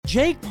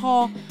Jake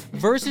Paul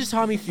versus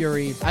Tommy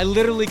Fury. I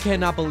literally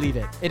cannot believe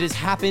it. It has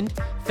happened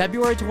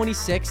February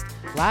 26th,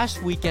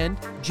 last weekend.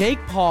 Jake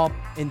Paul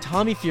and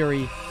Tommy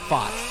Fury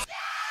fought.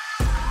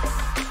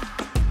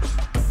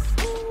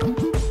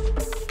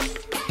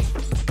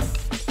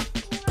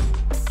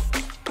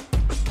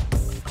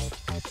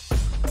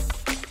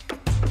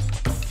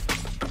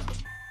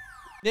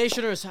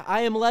 Nationers,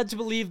 I am led to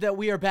believe that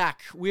we are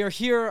back. We are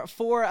here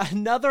for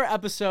another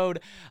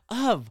episode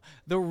of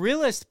the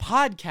Realist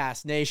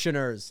Podcast,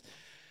 Nationers.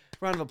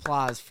 Round of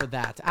applause for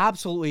that.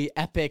 Absolutely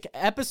epic.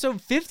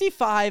 Episode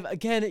 55.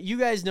 Again, you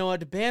guys know it.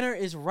 The banner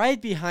is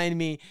right behind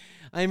me.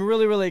 I'm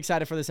really, really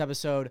excited for this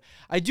episode.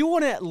 I do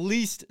want to at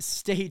least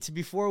state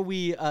before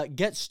we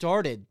get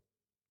started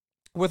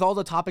with all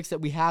the topics that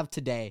we have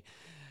today,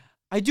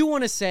 I do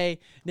want to say,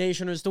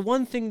 Nationers, the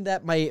one thing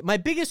that my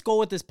biggest goal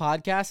with this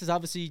podcast is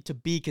obviously to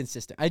be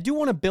consistent. I do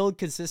want to build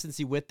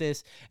consistency with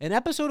this. An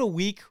episode a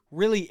week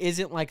really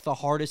isn't like the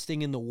hardest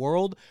thing in the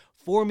world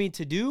for me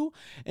to do.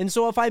 And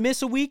so if I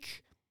miss a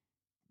week,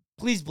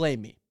 please blame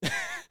me.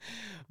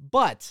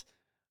 But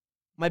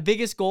my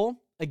biggest goal,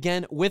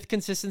 again, with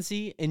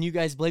consistency, and you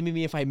guys blaming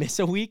me if I miss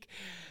a week,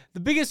 the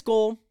biggest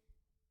goal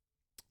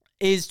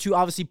is to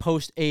obviously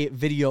post a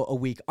video a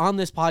week on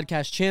this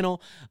podcast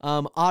channel,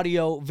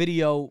 audio,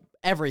 video,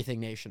 everything,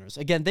 Nationers.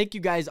 Again, thank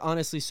you guys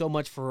honestly so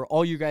much for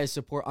all you guys'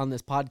 support on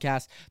this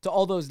podcast. To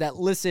all those that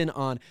listen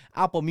on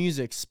Apple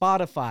Music,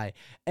 Spotify,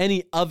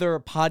 any other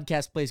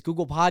podcast place,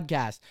 Google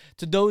Podcast,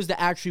 to those that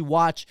actually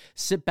watch,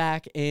 sit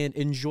back and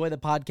enjoy the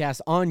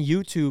podcast on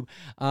YouTube.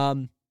 I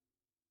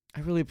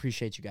really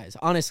appreciate you guys.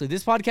 Honestly,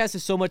 this podcast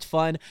is so much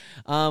fun.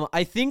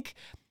 I think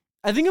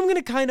I'm going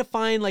to kind of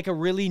find like a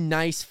really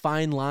nice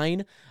fine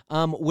line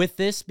with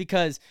this,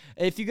 because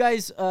if you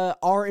guys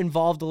are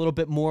involved a little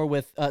bit more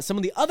with some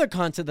of the other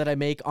content that I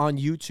make on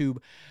YouTube,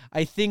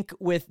 I think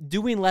with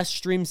doing less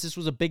streams, this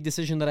was a big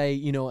decision that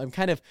I'm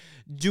kind of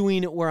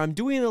doing, where I'm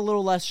doing a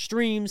little less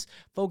streams,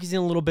 focusing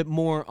a little bit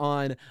more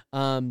on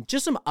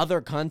just some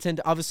other content,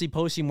 obviously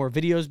posting more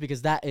videos,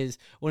 because that is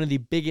one of the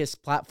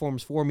biggest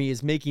platforms for me,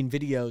 is making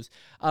videos.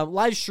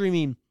 Live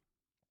streaming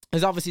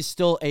is obviously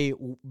still a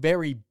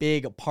very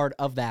big part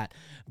of that,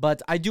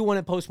 but I do want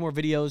to post more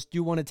videos,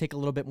 do want to take a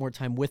little bit more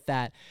time with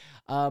that.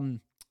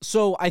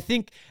 So I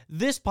think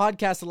this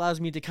podcast allows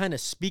me to kind of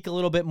speak a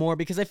little bit more,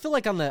 because I feel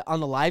like on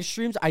the live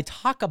streams, I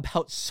talk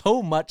about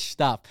so much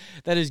stuff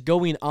that is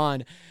going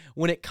on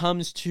when it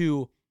comes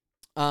to,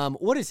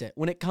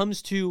 when it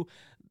comes to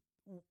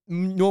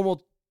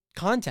normal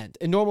content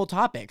and normal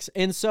topics.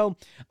 And so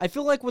I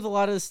feel like with a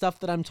lot of the stuff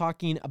that I'm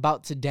talking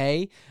about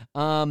today,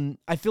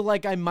 I feel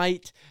like I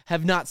might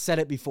have not said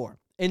it before.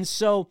 And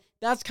so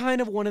that's kind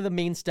of one of the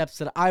main steps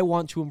that I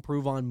want to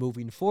improve on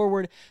moving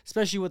forward,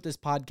 especially with this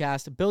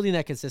podcast, building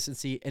that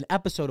consistency, an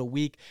episode a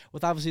week,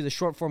 with obviously the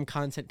short form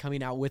content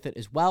coming out with it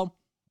as well.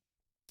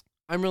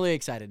 I'm really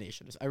excited,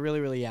 Nationers. I really,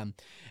 really am.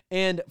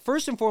 And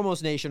first and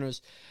foremost,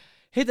 Nationers,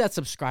 hit that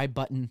subscribe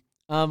button.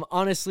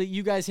 Honestly,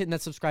 you guys hitting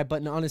that subscribe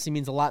button honestly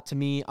means a lot to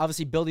me.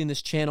 Obviously, building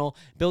this channel,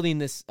 building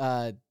this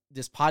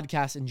this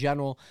podcast in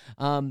general.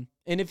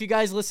 And if you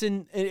guys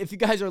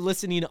are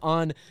listening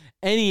on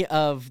any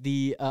of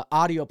the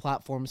audio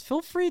platforms,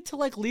 feel free to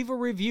leave a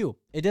review.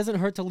 It doesn't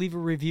hurt to leave a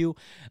review.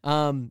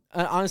 It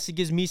honestly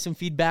gives me some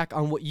feedback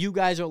on what you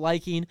guys are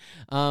liking.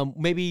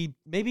 Maybe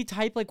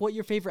type what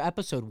your favorite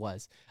episode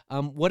was.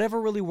 Whatever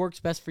really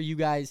works best for you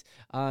guys.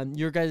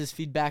 Your guys'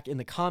 feedback in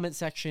the comment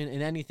section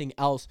and anything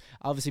else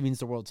obviously means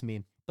the world to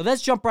me. But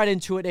let's jump right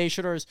into it,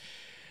 Nationers.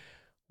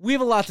 We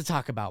have a lot to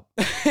talk about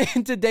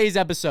in today's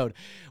episode.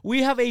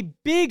 We have a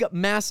big,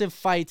 massive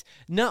fight,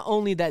 not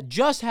only that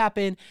just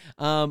happened,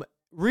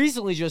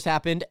 recently just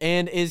happened,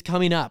 and is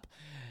coming up.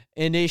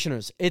 And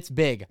Nationers, it's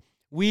big.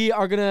 We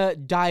are going to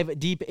dive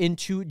deep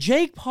into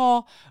Jake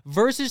Paul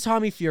versus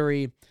Tommy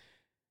Fury.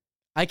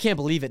 I can't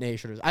believe it,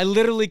 Nationers. I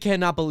literally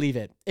cannot believe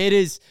it. It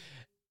is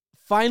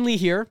finally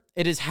here.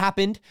 It has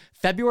happened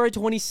February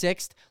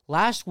 26th,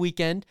 last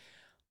weekend.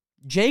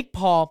 Jake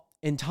Paul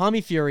and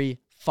Tommy Fury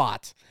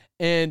fought.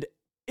 And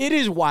it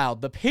is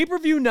wild. The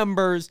pay-per-view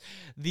numbers,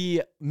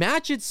 the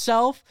match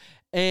itself,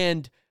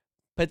 and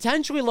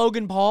potentially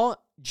Logan Paul,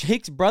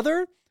 Jake's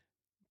brother,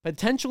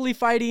 potentially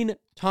fighting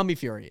Tommy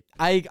Fury.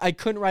 I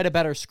couldn't write a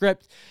better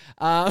script.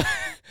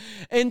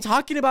 And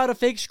talking about a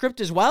fake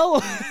script as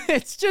well,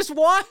 it's just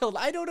wild.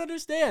 I don't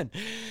understand.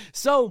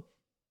 So,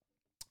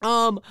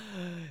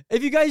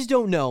 if you guys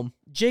don't know,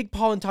 Jake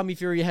Paul and Tommy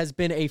Fury has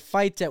been a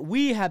fight that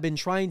we have been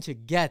trying to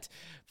get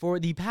for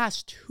the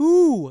past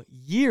 2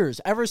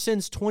 years, ever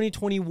since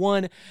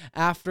 2021,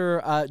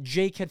 after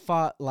Jake had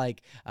fought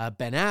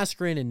Ben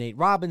Askren and Nate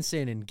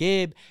Robinson and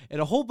Gabe and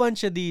a whole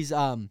bunch of these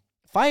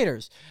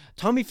fighters.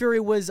 Tommy Fury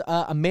was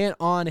a man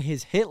on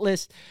his hit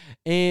list,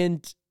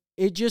 and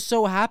it just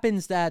so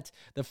happens that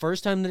the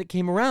first time that it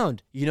came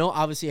around,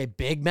 obviously a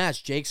big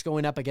match, Jake's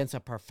going up against a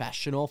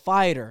professional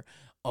fighter.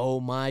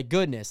 Oh my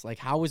goodness,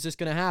 how is this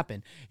going to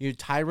happen?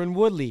 Tyron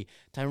Woodley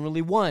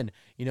won,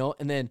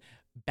 and then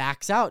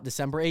backs out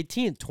December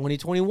 18th,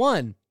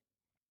 2021.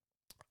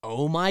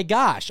 oh my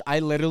gosh, I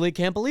literally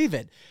can't believe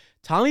it.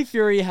 Tommy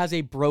Fury has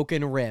a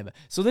broken rib.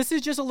 So this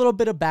is just a little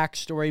bit of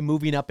backstory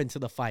moving up into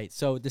the fight.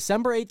 So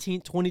December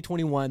 18th,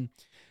 2021,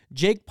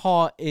 Jake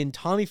Paul and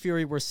Tommy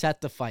Fury were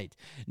set to fight.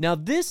 Now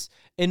this,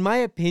 in my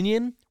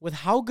opinion, with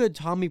how good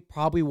Tommy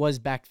probably was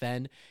back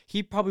then,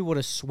 he probably would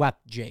have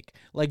swept Jake.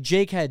 Like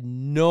Jake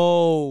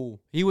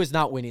he was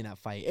not winning that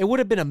fight. It would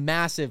have been a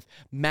massive,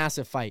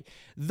 massive fight.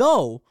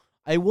 Though,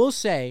 I will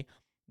say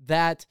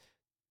that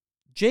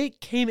Jake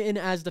came in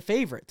as the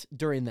favorite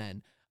during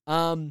then.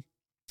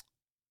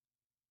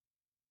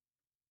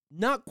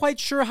 Not quite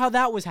sure how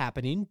that was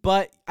happening,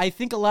 but I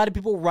think a lot of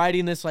people were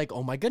writing this like,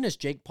 oh my goodness,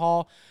 Jake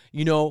Paul,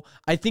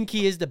 I think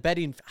he is the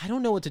betting. I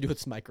don't know what to do with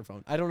this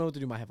microphone. I don't know what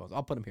to do with my headphones.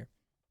 I'll put them here.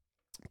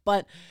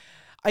 But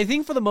I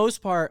think for the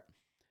most part,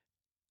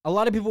 a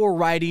lot of people were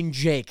writing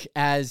Jake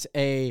as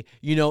they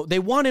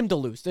want him to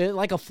lose. They're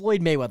like a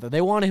Floyd Mayweather.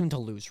 They want him to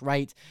lose,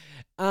 right?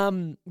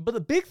 But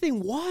the big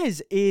thing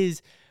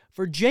is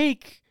for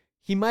Jake,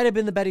 he might have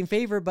been the betting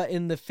favorite, but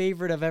in the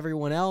favorite of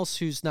everyone else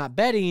who's not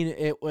betting,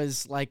 it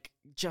was like,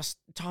 just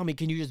Tommy,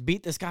 can you just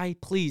beat this guy,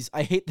 please?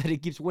 I hate that he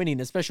keeps winning,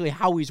 especially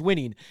how he's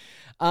winning.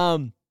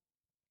 So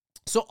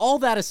all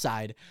that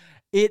aside,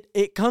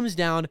 it comes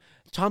down.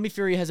 Tommy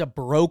Fury has a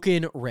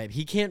broken rib.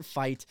 He can't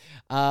fight,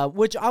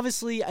 which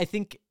obviously I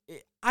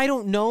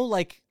don't know.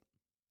 Like,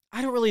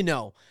 I don't really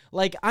know.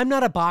 Like, I'm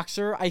not a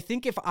boxer. I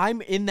think if I'm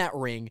in that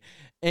ring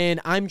and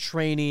I'm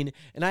training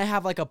and I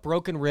have like a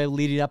broken rib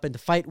leading up into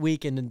fight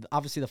week and then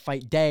obviously the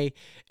fight day,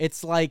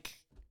 it's like,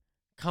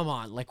 come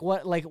on,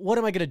 what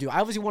am I going to do? I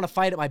obviously want to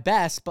fight at my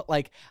best, but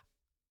like,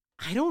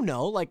 I don't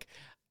know. Like,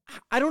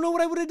 I don't know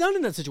what I would have done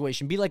in that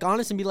situation. Be like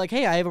honest and be like,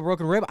 hey, I have a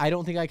broken rib. I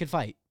don't think I could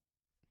fight.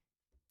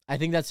 I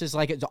think that's just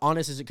like as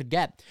honest as it could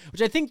get,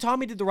 which I think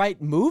Tommy did the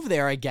right move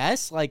there, I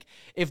guess. Like,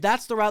 if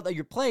that's the route that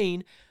you're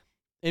playing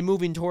and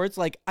moving towards,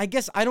 like, I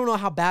guess I don't know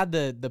how bad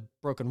the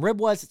broken rib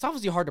was. It's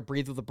obviously hard to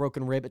breathe with a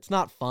broken rib. It's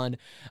not fun.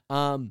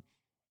 And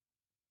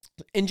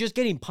just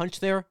getting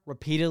punched there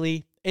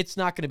repeatedly, it's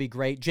not going to be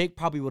great. Jake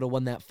probably would have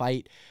won that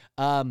fight.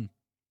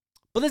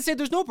 But let's say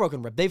there's no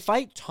broken rib. They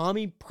fight.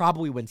 Tommy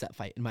probably wins that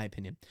fight, in my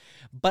opinion.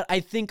 But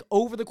I think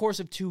over the course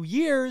of 2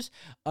 years,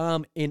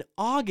 in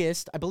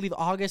August, I believe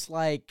August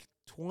like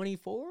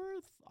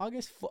 24th,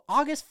 August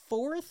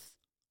 4th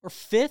or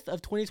 5th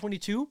of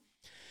 2022,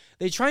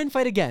 they try and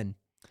fight again.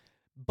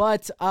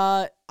 But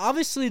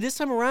obviously this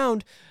time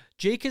around,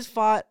 Jake has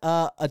fought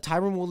a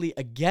Tyron Woodley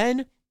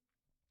again.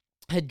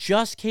 Had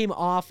just came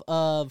off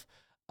of,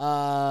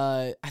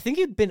 I think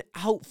he'd been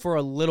out for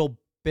a little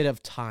bit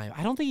of time.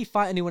 I don't think he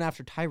fought anyone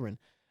after Tyron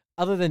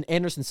other than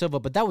Anderson Silva,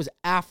 but that was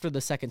after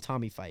the second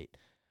Tommy fight.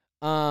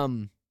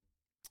 Yeah,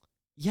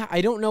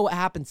 I don't know what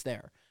happens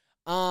there.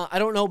 I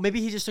don't know.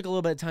 Maybe he just took a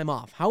little bit of time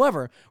off.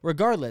 However,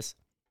 regardless,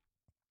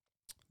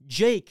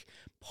 Jake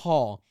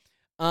Paul,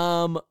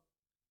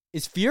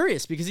 is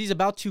furious because he's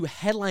about to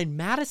headline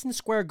Madison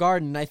Square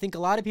Garden. And I think a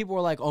lot of people were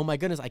like, oh my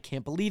goodness, I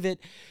can't believe it.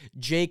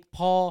 Jake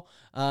Paul,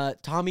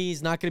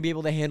 Tommy's not going to be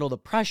able to handle the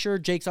pressure.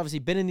 Jake's obviously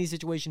been in these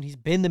situations. He's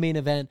been the main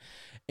event.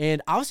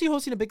 And obviously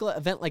hosting a big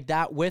event like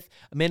that with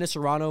Amanda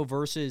Serrano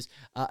versus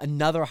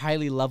another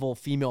highly level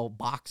female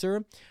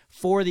boxer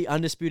for the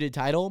undisputed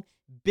title.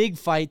 Big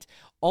fight.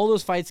 All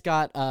those fights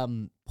got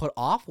put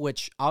off,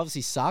 which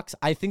obviously sucks.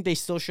 I think they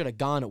still should have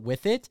gone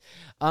with it.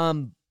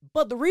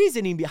 But the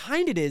reasoning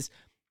behind it is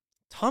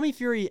Tommy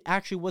Fury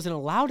actually wasn't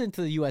allowed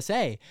into the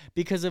USA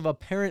because of an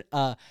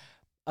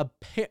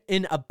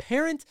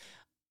apparent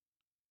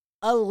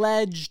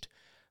alleged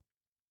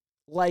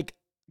like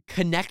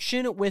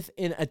connection with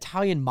an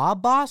Italian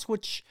mob boss,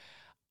 which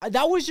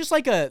that was just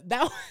like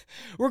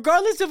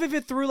regardless of if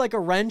it threw like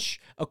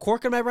a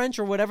cork in my wrench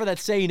or whatever that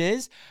saying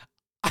is,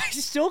 I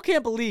still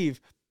can't believe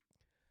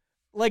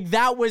like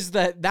that was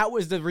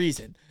the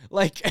reason.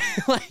 Like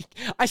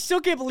I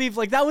still can't believe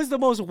like that was the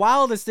most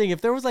wildest thing.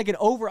 If there was like an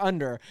over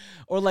under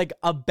or like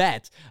a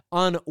bet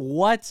on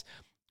what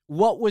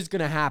was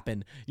going to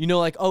happen,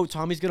 like, oh,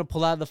 Tommy's going to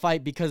pull out of the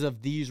fight because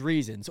of these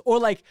reasons. Or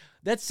like,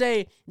 let's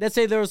say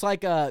there was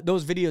like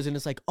those videos and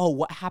it's like, oh,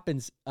 what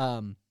happens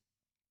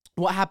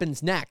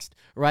next,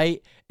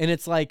 right? And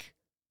it's like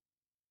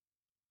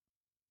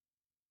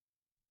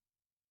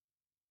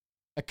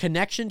a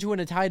connection to an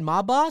Italian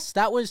mob boss.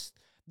 That was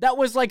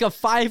like a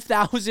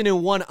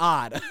 5,001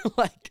 odd.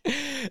 Like,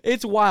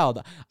 it's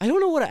wild. I don't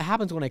know what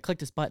happens when I click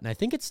this button. I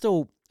think it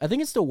still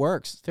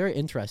works. It's very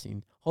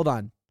interesting. Hold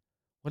on.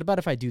 What about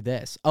if I do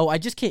this? Oh, I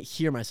just can't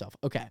hear myself.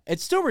 Okay.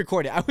 It's still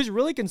recording. I was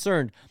really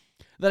concerned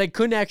that I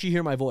couldn't actually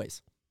hear my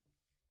voice.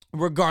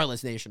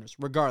 Regardless, Nationers.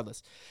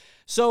 Regardless.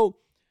 So,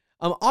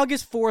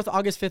 August 4th,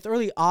 August 5th,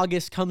 early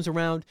August comes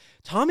around.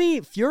 Tommy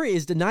Fury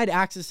is denied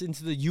access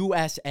into the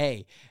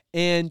USA.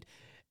 And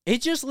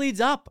it just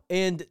leads up,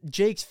 and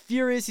Jake's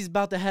furious. He's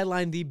about to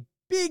headline the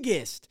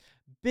biggest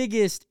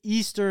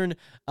East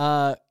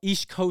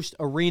Coast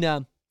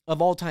arena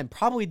of all time.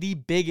 Probably the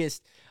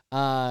biggest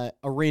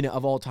arena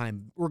of all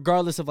time,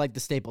 regardless of like the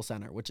Staples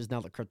Center, which is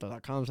now the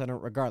Crypto.com Center,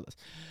 regardless.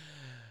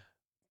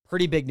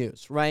 Pretty big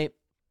news, right?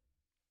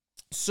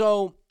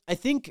 So I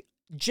think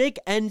Jake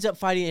ends up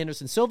fighting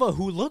Anderson Silva,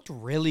 who looked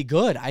really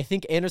good. I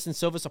think Anderson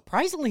Silva,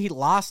 surprisingly, he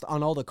lost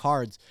on all the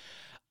cards.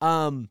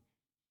 I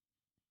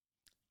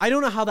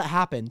don't know how that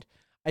happened.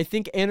 I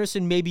think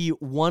Anderson maybe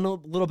won a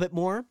little bit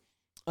more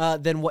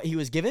than what he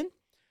was given.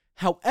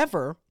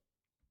 However,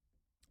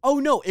 oh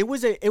no, it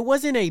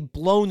wasn't a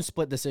blown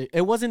split decision.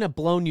 It wasn't a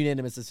blown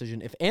unanimous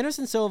decision. If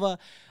Anderson Silva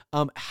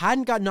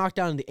hadn't got knocked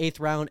down in the 8th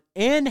round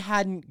and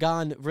hadn't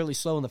gone really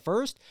slow in the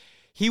first,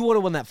 he would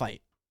have won that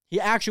fight. He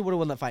actually would have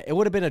won that fight. It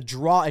would have been a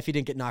draw if he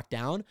didn't get knocked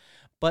down.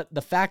 But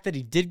the fact that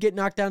he did get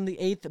knocked down in the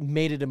 8th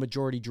made it a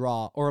majority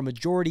draw or a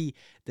majority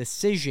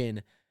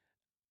decision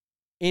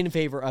in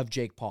favor of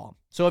Jake Paul.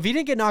 So if he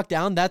didn't get knocked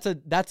down, that's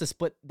a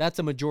split. That's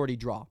a majority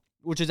draw,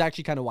 which is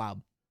actually kind of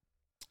wild.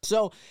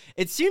 So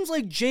it seems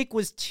like Jake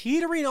was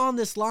teetering on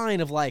this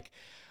line of like,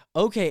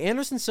 okay,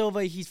 Anderson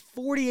Silva, he's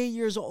 48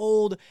 years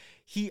old.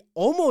 He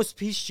almost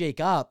pieced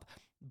Jake up.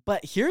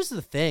 But here's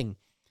the thing.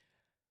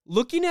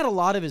 Looking at a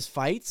lot of his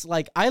fights,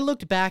 like I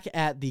looked back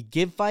at the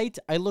Give fight,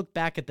 I looked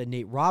back at the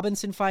Nate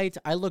Robinson fight,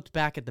 I looked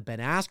back at the Ben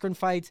Askren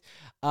fight.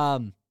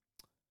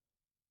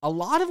 A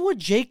lot of what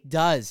Jake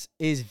does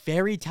is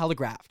very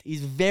telegraphed.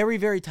 He's very,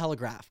 very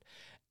telegraphed.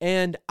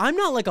 And I'm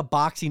not like a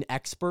boxing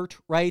expert,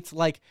 right?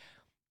 Like,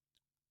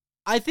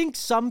 I think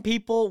some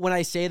people, when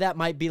I say that,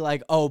 might be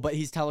like, oh, but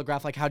he's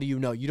telegraphed. Like, how do you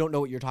know? You don't know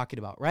what you're talking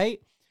about,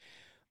 right?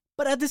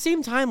 But at the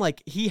same time,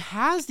 like, he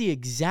has the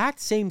exact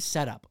same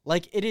setup.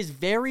 Like, it is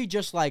very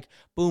just like,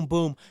 boom,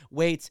 boom,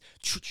 waits,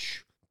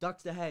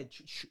 ducks the head,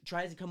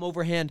 tries to come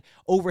overhand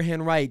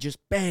right, just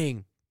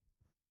bang.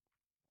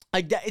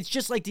 Like that, it's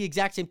just like the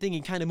exact same thing.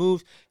 He kind of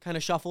moves, kind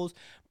of shuffles.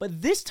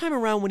 But this time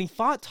around, when he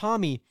fought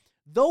Tommy,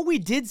 though we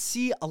did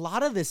see a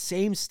lot of the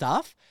same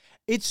stuff,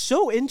 it's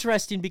so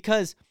interesting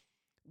because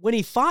when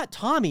he fought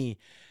Tommy,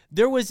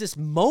 there was this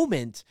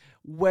moment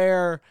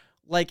where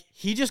like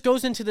he just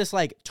goes into this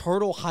like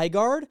turtle high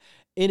guard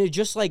and it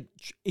just like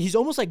he's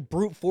almost like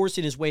brute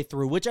forcing his way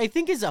through, which I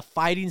think is a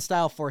fighting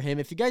style for him.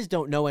 If you guys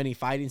don't know any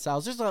fighting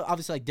styles, there's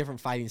obviously like different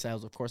fighting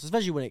styles, of course,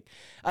 especially when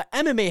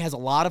MMA has a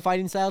lot of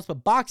fighting styles,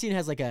 but boxing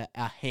has like a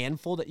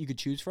handful that you could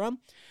choose from.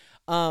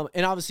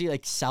 And obviously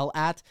like sell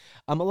at.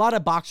 A lot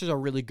of boxers are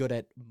really good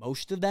at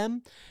most of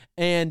them.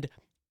 And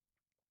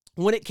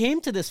when it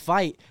came to this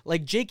fight,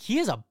 like Jake, he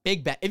has a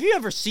big back. If you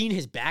ever seen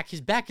his back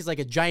is like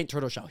a giant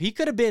turtle shell. He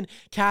could have been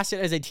casted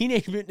as a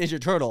Teenage Mutant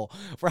Ninja Turtle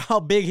for how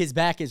big his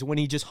back is when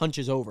he just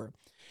hunches over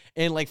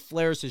and like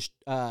flares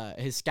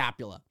his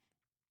scapula.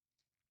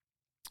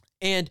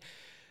 And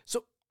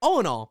so all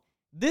in all,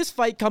 this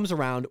fight comes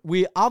around.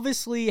 We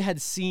obviously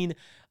had seen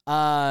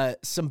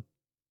some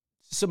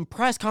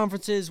press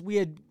conferences. We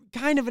had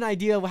kind of an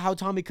idea of how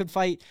Tommy could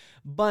fight,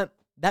 but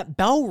that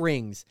bell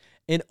rings.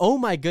 And oh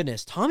my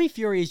goodness, Tommy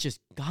Fury is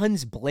just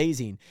guns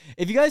blazing.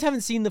 If you guys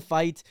haven't seen the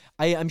fight,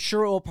 I'm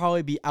sure it will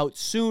probably be out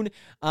soon.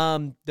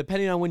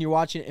 Depending on when you're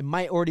watching it, it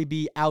might already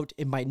be out.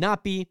 It might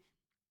not be.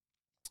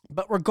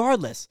 But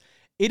regardless,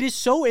 it is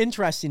so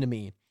interesting to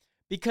me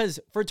because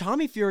for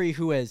Tommy Fury,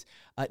 who has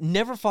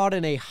never fought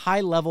in a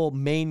high-level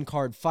main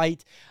card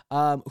fight,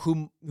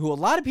 who a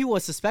lot of people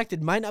have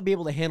suspected might not be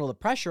able to handle the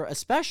pressure,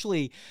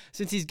 especially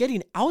since he's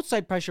getting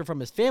outside pressure from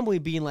his family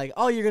being like,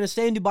 oh, you're going to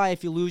stay in Dubai.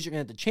 If you lose, you're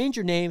going to have to change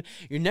your name.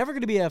 You're never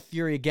going to be a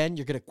Fury again.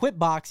 You're going to quit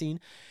boxing.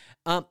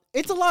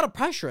 It's a lot of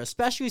pressure,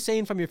 especially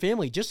saying from your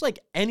family, just like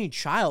any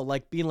child,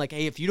 like being like,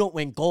 hey, if you don't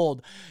win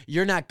gold,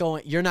 you're not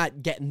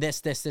getting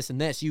this,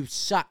 and this. You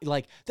suck.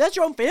 Like, that's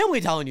your own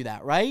family telling you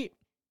that, right?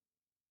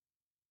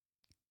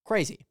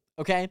 Crazy.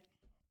 Okay.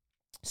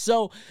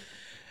 So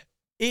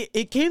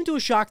it came to a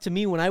shock to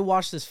me when I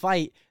watched this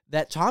fight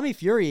that Tommy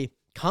Fury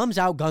comes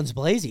out guns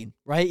blazing,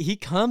 right? He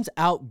comes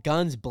out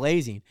guns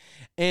blazing.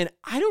 And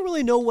I don't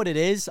really know what it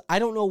is. I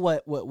don't know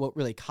what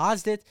really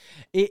caused it.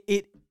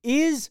 It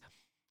is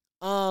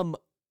a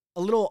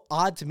little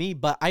odd to me,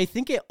 but I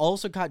think it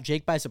also caught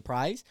Jake by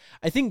surprise.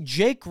 I think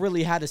Jake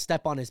really had to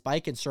step on his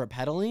bike and start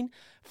pedaling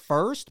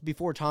first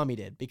before Tommy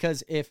did.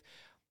 Because if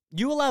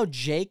you allow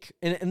Jake,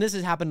 and this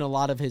has happened in a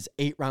lot of his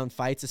 8-round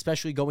fights,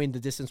 especially going the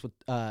distance with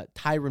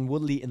Tyron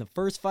Woodley in the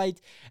first fight,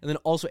 and then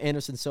also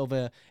Anderson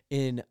Silva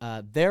in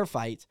their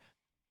fight.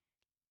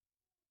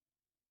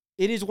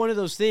 It is one of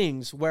those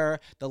things where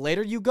the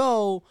later you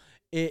go,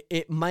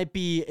 it might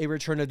be a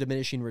return of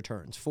diminishing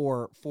returns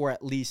for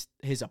at least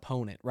his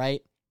opponent,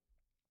 right?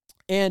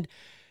 And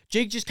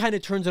Jake just kind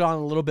of turns it on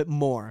a little bit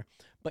more.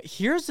 But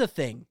here's the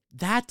thing.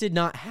 That did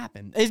not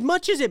happen. As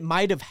much as it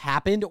might have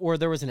happened or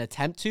there was an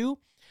attempt to,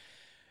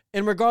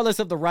 and regardless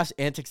of the ref's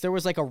antics, there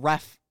was like a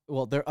ref.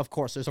 Well, of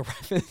course, there's a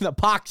ref in the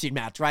boxing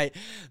match, right?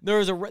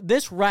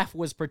 This ref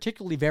was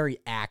particularly very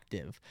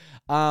active.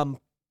 And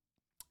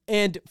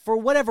for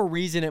whatever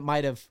reason it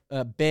might have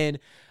been,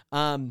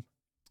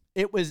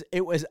 it was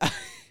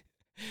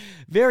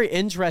very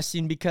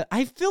interesting because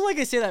I feel like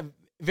I say that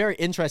very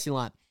interesting a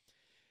lot.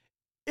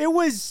 It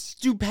was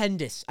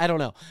stupendous. I don't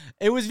know.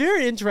 It was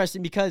very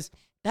interesting because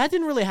that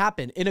didn't really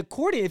happen. And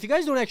if you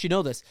guys don't actually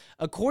know this,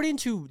 according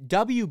to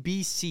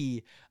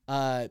WBC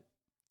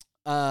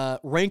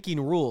ranking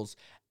rules,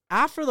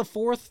 after the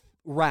fourth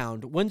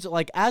round,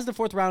 as the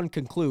fourth round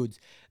concludes,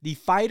 the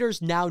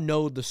fighters now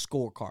know the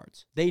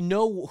scorecards. They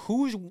know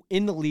who's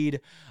in the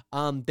lead.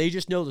 They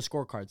just know the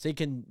scorecards. They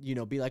can,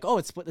 be like, oh,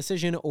 it's split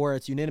decision, or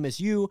it's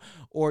unanimous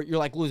or you're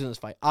like losing this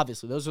fight.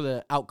 Obviously, those are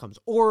the outcomes.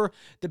 Or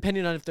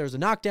depending on if there's a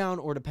knockdown,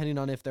 or depending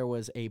on if there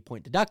was a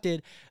point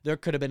deducted, there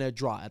could have been a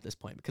draw at this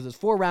point because it's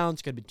 4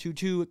 rounds. It could have been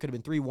 2-2. It could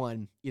have been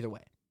 3-1. Either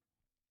way.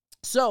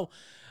 So,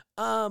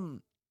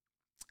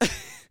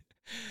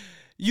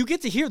 you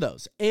get to hear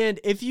those. And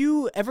if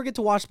you ever get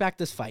to watch back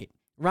this fight,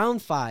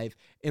 round 5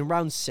 and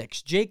round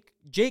 6, Jake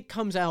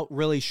comes out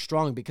really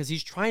strong because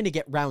he's trying to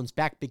get rounds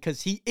back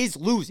because he is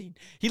losing.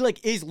 He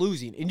is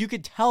losing. And you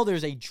could tell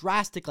there's a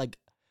drastic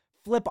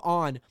flip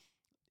on.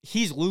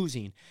 He's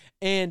losing.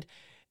 And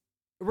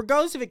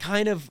regardless if it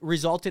kind of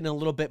resulted in a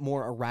little bit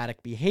more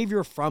erratic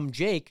behavior from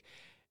Jake,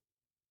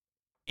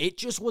 it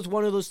just was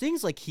one of those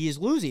things he is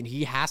losing.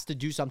 He has to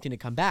do something to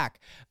come back.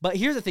 But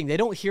here's the thing. They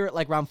don't hear it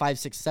round 5,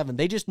 6, 7.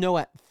 They just know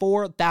at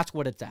 4, that's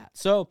what it's at.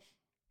 So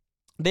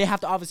they have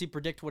to obviously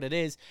predict what it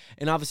is.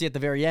 And obviously at the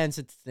very end,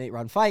 since it's an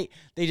 8-round fight,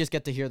 they just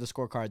get to hear the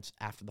scorecards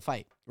after the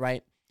fight,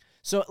 right?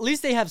 So at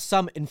least they have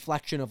some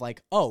inflection of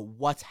oh,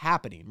 what's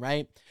happening,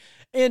 right?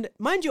 And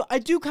mind you, I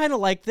do kind of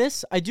like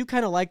this. I do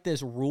kind of like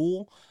this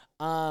rule.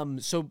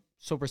 So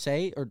per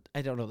se, or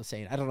I don't know the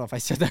saying. I don't know if I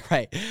said that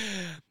right.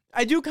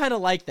 I do kind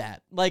of like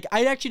that.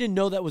 I actually didn't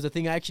know that was a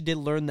thing. I actually did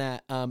learn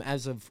that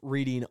as of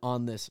reading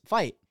on this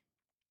fight.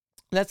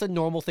 That's a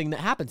normal thing that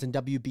happens in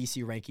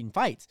WBC ranking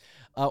fights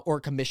or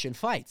commission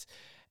fights.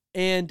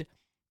 And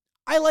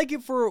I like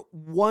it for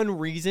one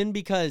reason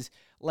because,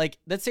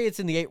 let's say it's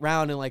in the 8th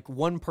round and,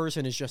 one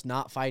person is just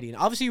not fighting.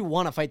 Obviously, you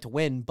want to fight to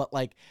win, but,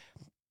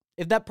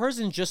 if that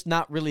person's just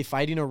not really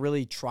fighting or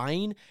really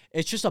trying,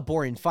 it's just a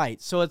boring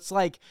fight. So it's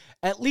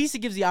at least it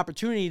gives the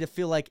opportunity to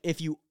feel if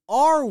you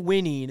are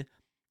winning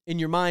in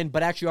your mind,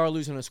 but actually are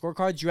losing on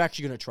scorecards, you're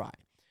actually going to try.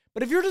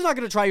 But if you're just not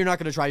going to try, you're not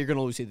going to try, you're going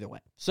to lose either way.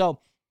 So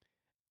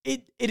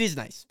it is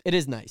nice. It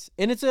is nice.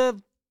 And it's a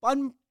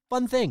fun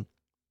thing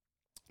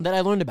that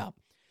I learned about.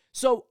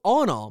 So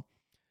all in all,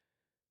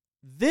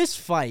 this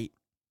fight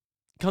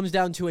comes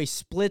down to a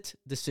split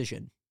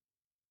decision.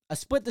 A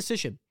split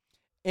decision.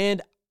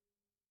 And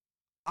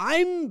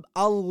I'm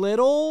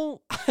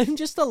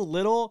just a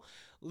little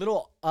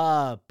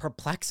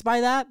perplexed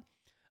by that.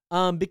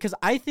 Because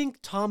I think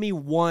Tommy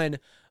won.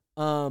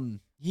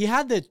 He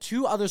had the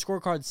 2 other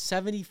scorecards,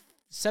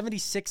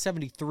 76,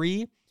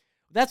 73.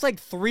 That's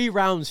 3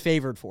 rounds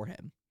favored for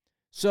him.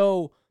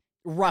 So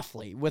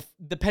roughly,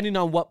 depending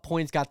on what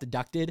points got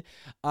deducted,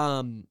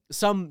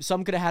 some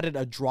could have had it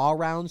a draw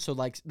round. So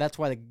that's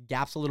why the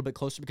gap's a little bit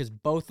closer because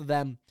both of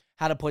them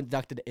had a point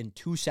deducted in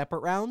 2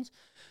 separate rounds.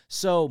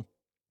 So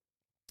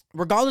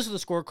regardless of the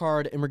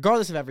scorecard and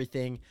regardless of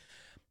everything,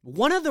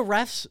 one of the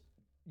refs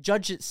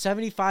judged it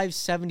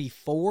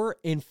 75-74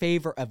 in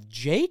favor of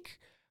Jake.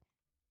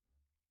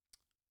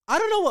 I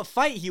don't know what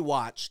fight he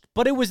watched,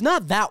 but it was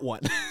not that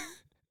one.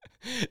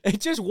 It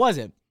just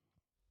wasn't.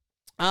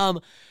 So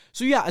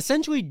yeah,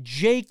 essentially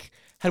Jake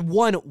had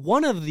won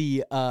one of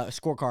the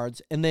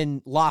scorecards and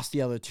then lost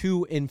the other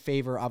 2 in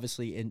favor,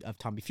 obviously, of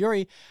Tommy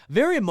Fury.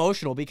 Very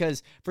emotional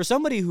because for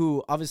somebody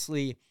who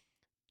obviously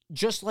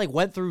just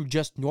went through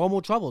just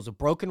normal troubles, a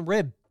broken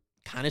rib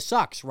kind of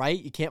sucks,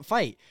 right? You can't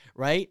fight,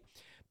 right?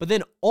 But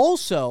then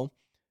also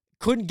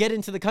couldn't get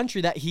into the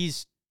country that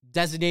he's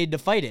designated to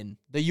fight in,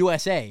 the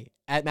USA,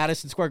 at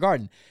Madison Square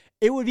Garden.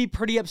 It would be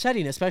pretty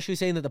upsetting, especially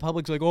saying that the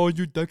public's oh,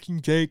 you're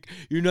ducking Jake.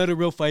 You're not a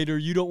real fighter.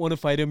 You don't want to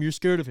fight him. You're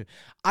scared of him.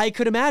 I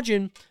could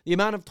imagine the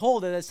amount of toll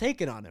that it's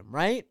taken on him,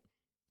 right?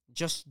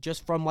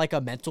 Just from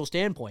a mental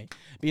standpoint,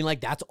 being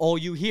that's all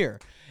you hear.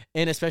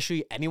 And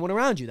especially anyone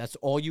around you, that's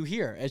all you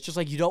hear. It's just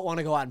you don't want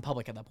to go out in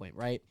public at that point,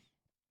 right?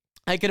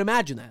 I can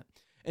imagine that.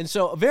 And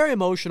so very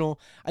emotional.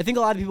 I think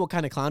a lot of people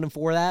kind of clown him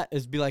for that,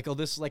 is be oh,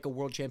 this is a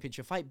world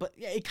championship fight. But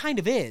yeah, it kind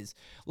of is.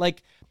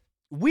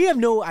 We have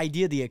no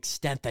idea the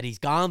extent that he's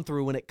gone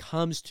through when it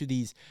comes to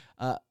these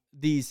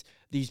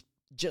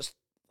just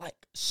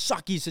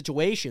sucky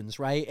situations,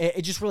 right?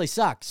 It just really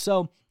sucks.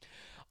 So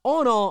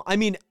all in all, I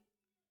mean,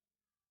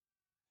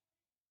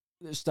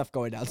 there's stuff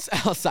going on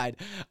outside.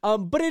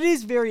 But it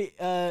is very,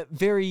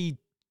 very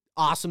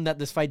awesome that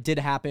this fight did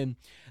happen.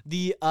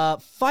 The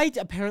fight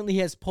apparently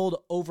has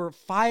pulled over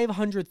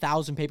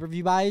 500,000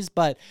 pay-per-view buys,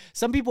 but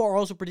some people are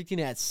also predicting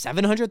it at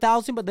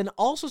 700,000, but then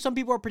also some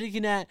people are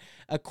predicting at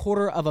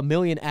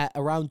 250,000 at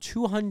around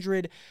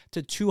 200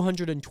 to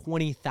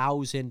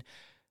 220,000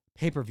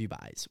 pay-per-view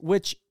buys,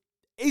 which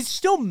is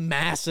still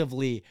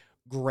massively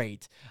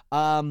great.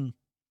 I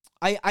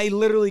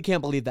literally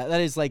can't believe that.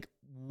 That is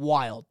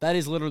wild. That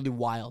is literally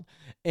wild.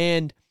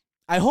 And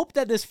I hope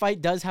that this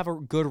fight does have a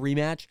good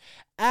rematch.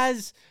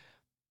 As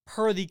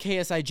per the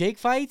KSI Jake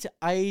fight,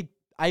 I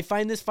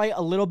find this fight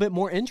a little bit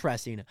more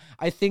interesting.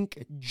 I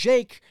think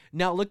Jake,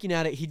 now looking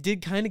at it, he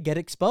did kind of get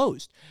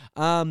exposed.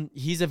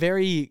 He's a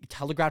very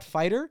telegraphed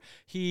fighter.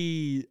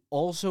 He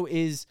also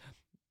is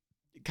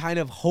kind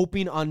of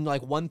hoping on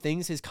one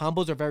things. His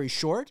combos are very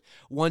short,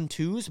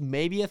 1-2s,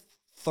 maybe a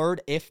third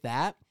if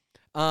that.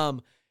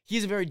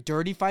 He's a very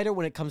dirty fighter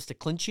when it comes to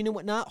clinching and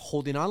whatnot,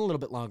 holding on a little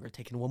bit longer,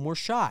 taking one more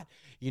shot,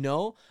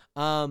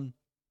 And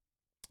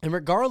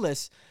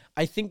regardless,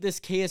 I think this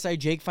KSI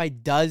Jake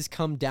fight does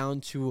come down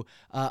to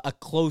a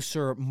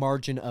closer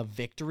margin of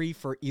victory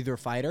for either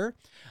fighter.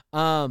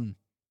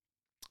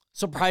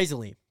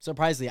 Surprisingly,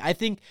 I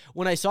think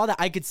when I saw that,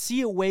 I could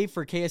see a way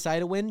for KSI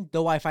to win,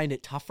 though I find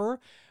it tougher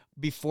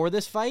before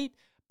this fight.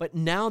 But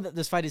now that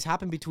this fight has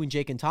happened between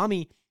Jake and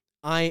Tommy,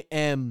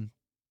 I'm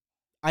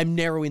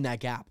narrowing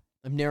that gap.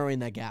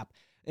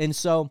 And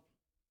so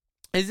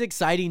it's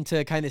exciting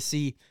to kind of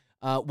see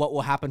what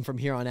will happen from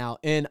here on out.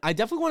 And I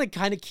definitely want to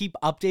kind of keep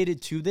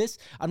updated to this.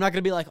 I'm not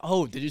going to be like,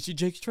 oh, did you see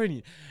Jake's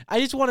training? I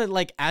just want to,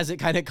 like, as it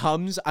kind of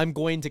comes, I'm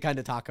going to kind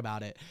of talk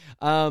about it.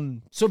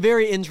 So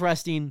very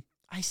interesting.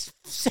 I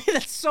say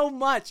that so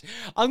much.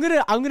 I'm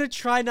gonna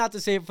try not to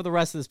say it for the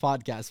rest of this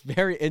podcast.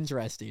 Very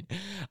interesting.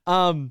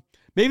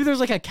 Maybe there's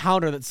like a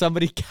counter that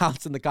somebody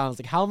counts in the comments.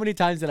 Like, how many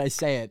times did I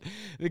say it?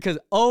 Because,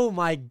 oh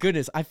my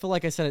goodness, I feel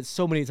like I said it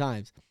so many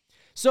times.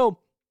 So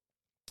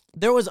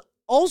there was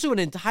also an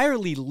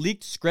entirely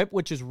leaked script,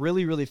 which is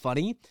really, really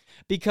funny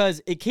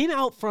because it came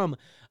out from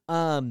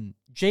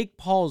Jake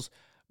Paul's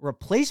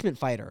replacement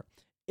fighter.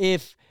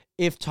 If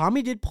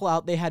Tommy did pull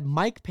out, they had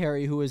Mike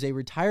Perry, who is a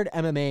retired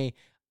MMA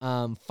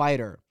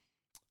fighter.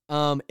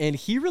 And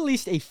he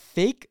released a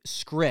fake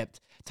script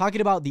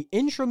talking about the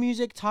intro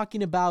music,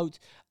 talking about,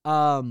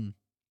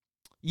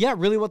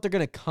 really what they're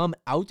going to come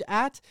out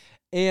at.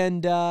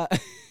 And,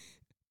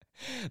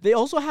 they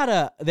also had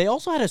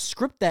a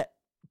script that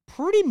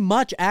pretty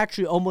much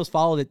actually almost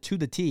followed it to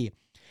the T,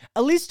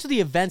 at least to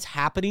the events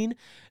happening,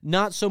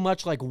 not so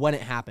much like when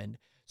it happened.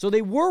 So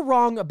they were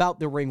wrong about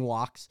the ring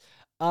walks.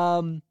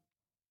 They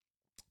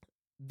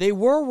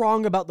were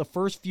wrong about the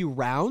first few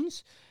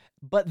rounds,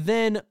 but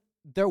then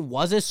there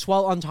was a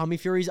swell on Tommy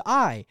Fury's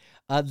eye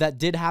that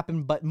did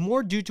happen, but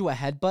more due to a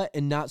headbutt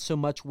and not so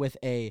much with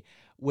a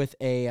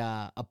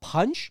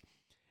punch.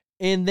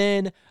 And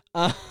then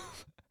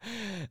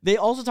they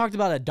also talked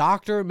about a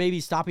doctor maybe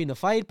stopping the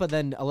fight, but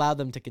then allowed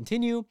them to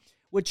continue,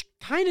 which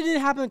kind of did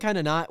happen, kind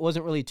of not. It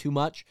wasn't really too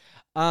much.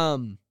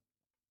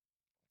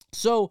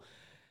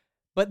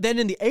 But then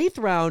in the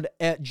 8th round,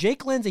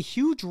 Jake lands a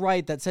huge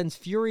right that sends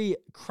Fury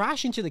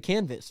crashing to the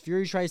canvas.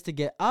 Fury tries to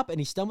get up, and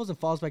he stumbles and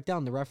falls back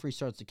down. The referee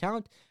starts to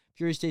count.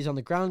 Fury stays on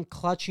the ground,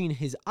 clutching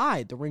his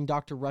eye. The ring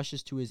doctor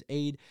rushes to his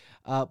aid,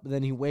 but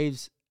then he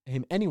waves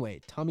him anyway.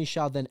 Tommy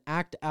Shaw then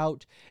act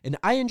out an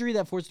eye injury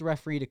that forced the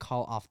referee to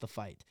call off the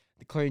fight,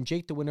 declaring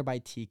Jake the winner by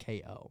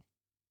TKO.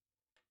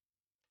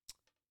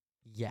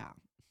 Yeah.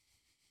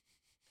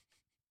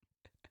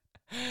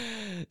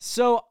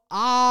 So,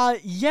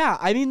 I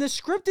mean, the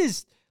script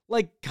is,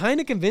 like, kind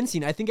of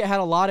convincing. I think it had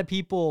a lot of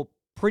people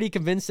pretty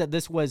convinced that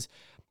this was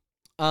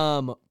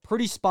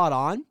pretty spot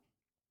on.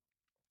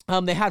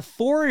 They had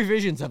 4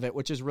 revisions of it,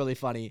 which is really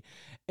funny.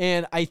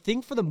 And I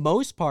think for the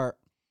most part,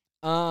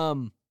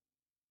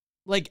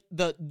 like,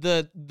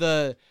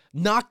 the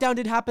knockdown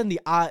did happen, the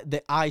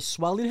eye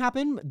swelling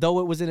happened, though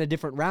it was in a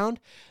different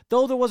round,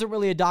 though there wasn't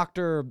really a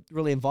doctor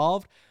really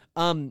involved.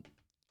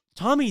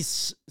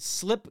 Tommy's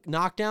slip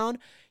knockdown,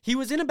 he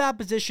was in a bad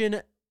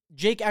position.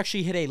 Jake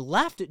actually hit a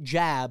left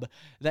jab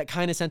that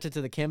kind of sent it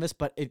to the canvas,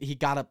 but he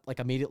got up like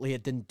immediately.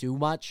 It didn't do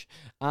much.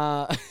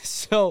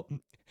 So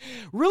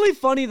really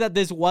funny that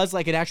this was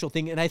like an actual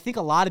thing. And I think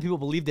a lot of people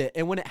believed it.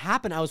 And when it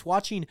happened, I was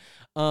watching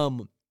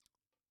the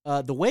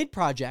Wade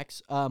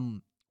Projects,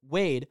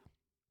 Wade.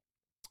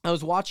 I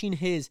was watching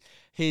his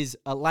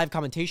live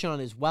commentation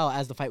on it as well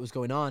as the fight was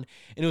going on.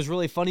 And it was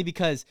really funny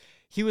because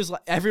he was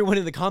like, everyone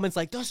in the comments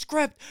like, the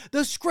script,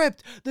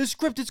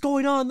 it's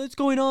going on.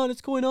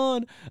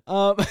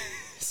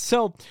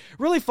 So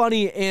really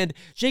funny. And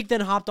Jake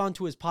then hopped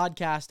onto his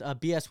podcast,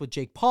 BS with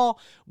Jake Paul,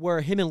 where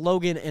him and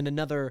Logan and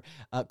another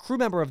crew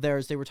member of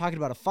theirs, they were talking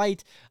about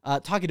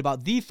talking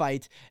about the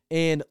fight.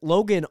 And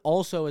Logan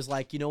also is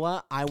like, you know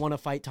what? I want to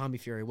fight Tommy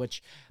Fury,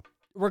 which,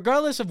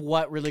 regardless of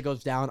what really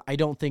goes down, I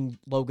don't think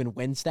Logan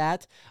wins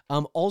that.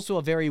 Also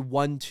a very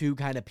 1-2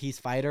 kind of piece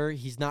fighter.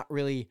 He's not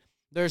really,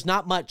 there's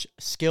not much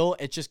skill.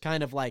 It's just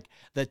kind of like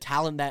the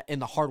talent that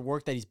and the hard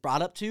work that he's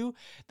brought up to.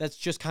 That's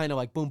just kind of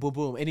like boom, boom,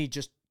 boom. And he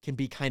just can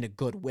be kind of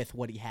good with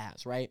what he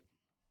has, right?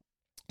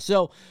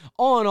 So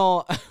all in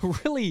all,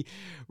 really,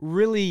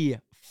 really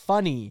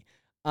funny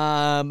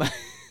moment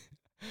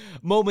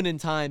in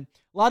time.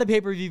 A lot of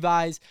pay-per-view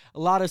buys, a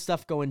lot of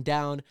stuff going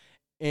down.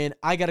 And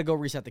I got to go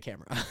reset the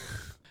camera.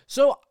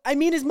 So, I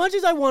mean, as much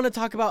as I want to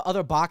talk about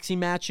other boxing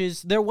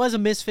matches, there was a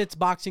Misfits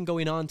boxing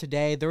going on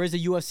today. There is a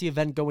UFC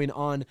event going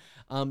on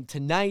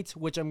tonight,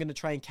 which I'm going to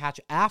try and catch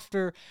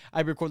after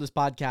I record this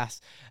podcast.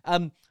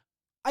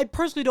 I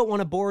personally don't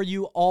want to bore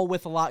you all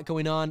with a lot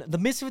going on. The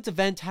Misfits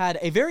event had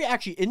a very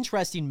actually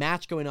interesting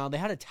match going on. They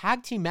had a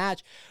tag team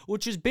match,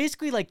 which is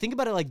basically like, think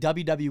about it like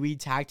WWE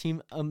tag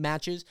team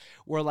matches,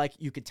 where like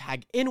you could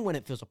tag in when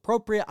it feels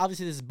appropriate.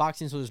 Obviously, this is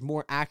boxing, so there's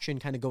more action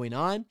kind of going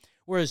on.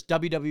 whereas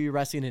WWE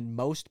wrestling and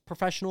most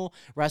professional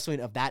wrestling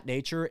of that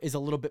nature is a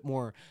little bit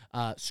more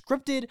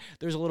scripted.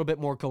 There's a little bit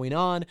more going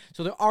on,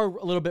 so there are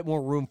a little bit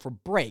more room for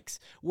breaks.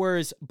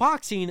 Whereas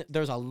boxing,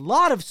 there's a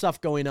lot of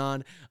stuff going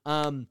on,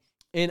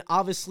 and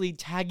obviously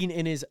tagging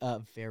in is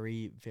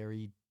very,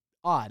 very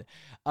odd.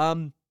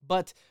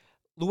 But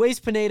Luis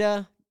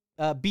Pineda,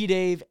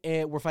 B-Dave,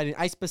 and we're fighting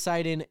Ice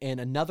Poseidon and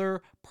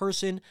another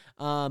person.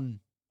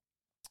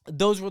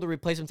 Those were the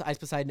replacements, Ice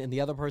Poseidon and the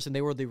other person.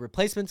 They were the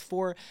replacements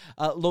for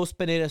Los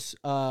Pinedas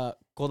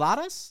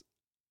Coladas.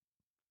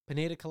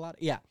 Pineda Colada?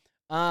 Yeah.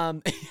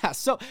 Yeah,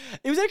 so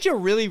it was actually a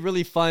really,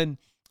 really fun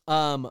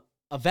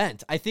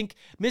event. I think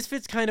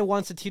Misfits kind of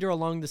wants to teeter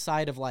along the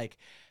side of like,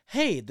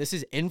 hey, this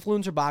is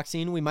influencer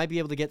boxing. We might be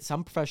able to get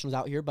some professionals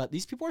out here, but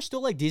these people are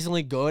still like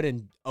decently good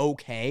and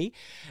okay.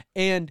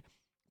 And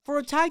for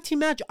a tag team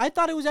match, I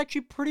thought it was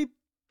actually pretty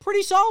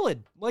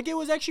solid. Like, it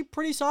was actually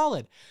pretty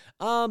solid.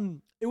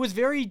 It was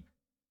very,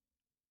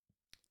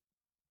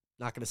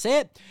 not going to say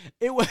it.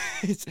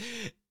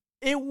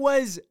 It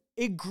was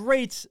a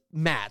great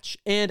match.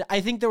 And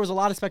I think there was a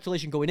lot of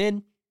speculation going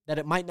in that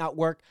it might not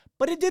work,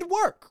 but it did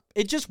work.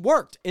 It just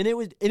worked. And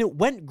it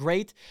went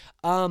great.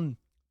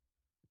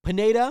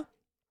 Pineda,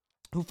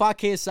 who fought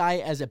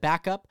KSI as a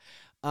backup,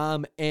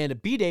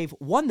 and B-Dave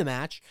won the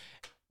match.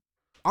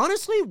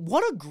 Honestly,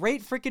 what a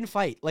great freaking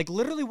fight. Like,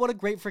 literally, what a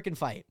great freaking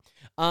fight.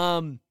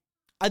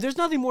 There's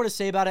nothing more to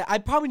say about it. I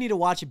probably need to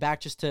watch it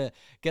back just to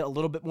get a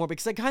little bit more,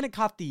 because I kind of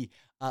caught the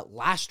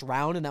last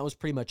round, and that was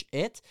pretty much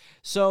it.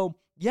 So,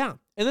 yeah.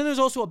 And then there's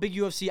also a big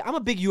UFC. I'm a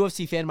big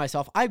UFC fan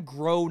myself. I've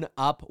grown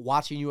up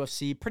watching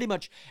UFC pretty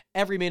much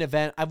every main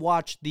event. I've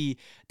watched the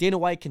Dana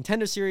White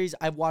Contender Series.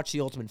 I've watched The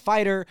Ultimate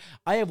Fighter.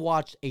 I have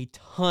watched a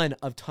ton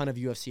of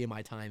UFC in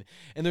my time.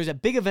 And there's a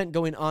big event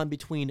going on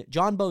between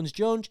John Bones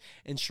Jones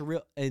and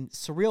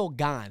Ciryl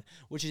Gane,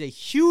 which is a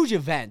huge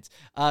event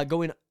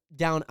going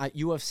down at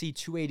UFC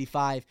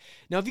 285.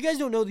 Now, if you guys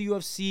don't know the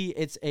UFC,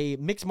 it's a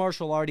mixed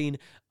martial arting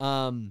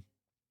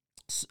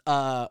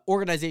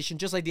organization,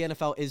 just like the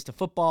NFL is to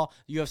football.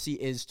 The UFC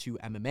is to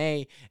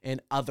MMA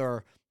and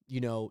other,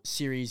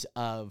 series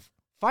of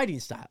fighting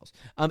styles.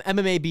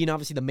 MMA being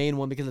obviously the main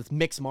one because it's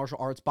mixed martial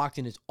arts.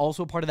 Boxing is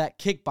also part of that.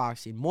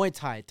 Kickboxing, Muay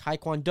Thai,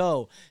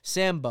 Taekwondo,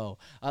 Sambo.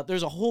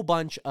 There's a whole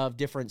bunch of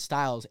different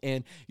styles,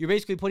 and you're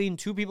basically putting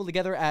two people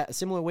together at a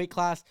similar weight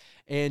class,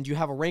 and you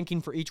have a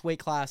ranking for each weight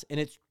class, and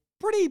it's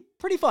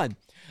pretty fun.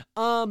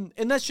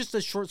 And that's just a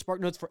short spark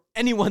notes for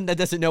anyone that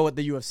doesn't know what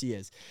the UFC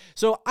is.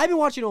 So I've been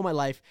watching all my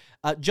life.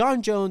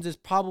 John Jones is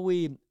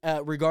probably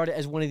regarded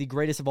as one of the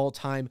greatest of all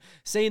time,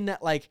 saying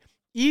that like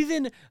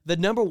even the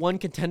number one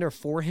contender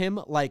for him,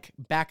 like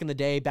back in the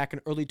day, back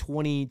in early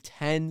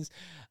 2010s,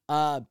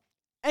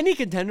 any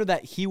contender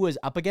that he was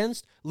up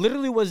against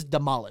literally was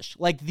demolished.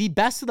 Like the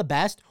best of the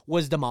best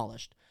was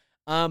demolished.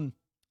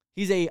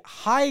 He's a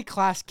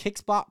high-class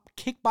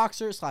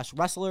kickboxer /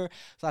 wrestler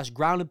 /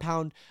 ground and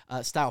pound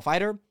style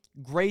fighter.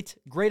 Great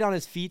on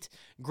his feet,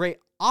 great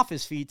off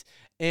his feet,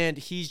 and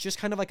he's just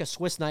kind of like a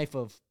Swiss knife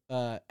of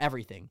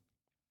everything.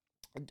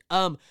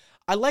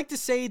 I like to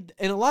say,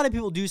 and a lot of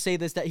people do say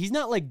this, that he's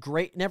not like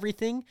great in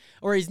everything,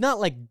 or he's not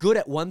like good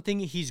at one thing,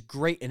 he's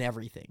great in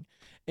everything.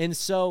 And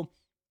so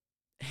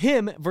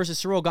him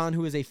versus Ciryl Gane,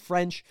 who is a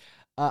French,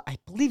 I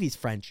believe he's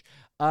French,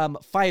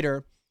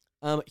 fighter,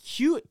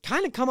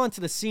 kind of come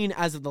onto the scene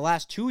as of the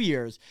last 2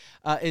 years,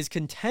 is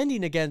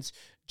contending against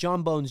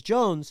John Bones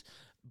Jones.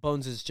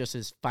 Bones is just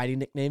his fighting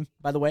nickname,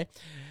 by the way,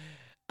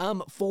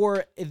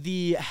 for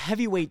the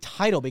heavyweight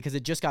title, because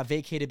it just got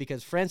vacated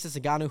because Francis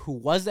Ngannou, who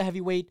was the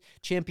heavyweight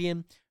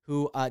champion,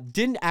 who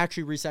didn't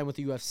actually re-sign with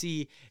the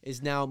UFC,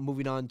 is now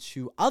moving on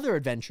to other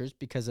adventures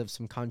because of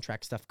some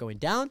contract stuff going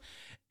down.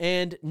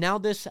 And now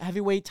this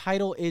heavyweight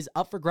title is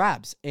up for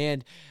grabs,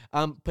 and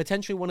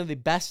potentially one of the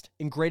best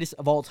and greatest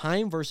of all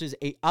time versus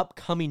a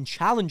upcoming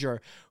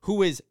challenger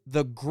who is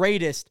the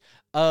greatest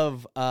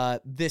of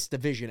this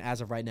division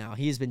as of right now.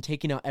 He has been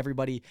taking out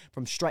everybody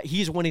from strike.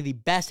 He's one of the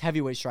best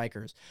heavyweight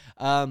strikers.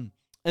 And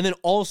then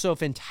also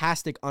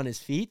fantastic on his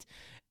feet.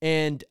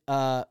 And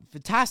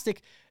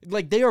fantastic,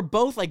 like they are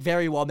both like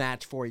very well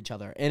matched for each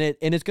other, and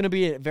it's going to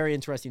be a very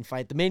interesting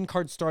fight. The main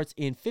card starts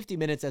in 50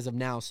 minutes as of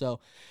now,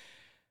 so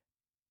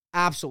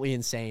absolutely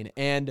insane,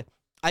 and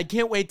I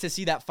can't wait to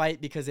see that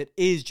fight because it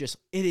is just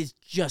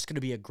going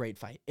to be a great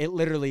fight. It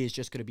literally is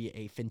just going to be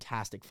a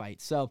fantastic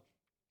fight. So,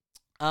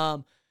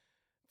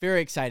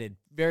 very excited,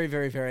 very,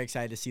 very, very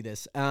excited to see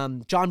this.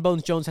 John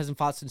Bones Jones hasn't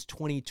fought since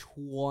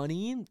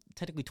 2020,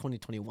 technically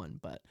 2021,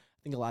 but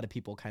I think a lot of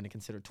people kind of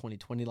consider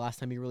 2020 the last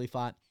time he really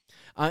fought.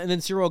 And then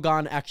Ciryl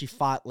Gane actually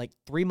fought like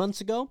 3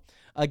 months ago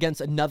against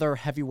another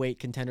heavyweight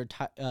contender,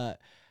 Tai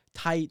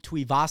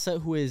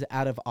Tuivasa, who is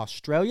out of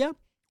Australia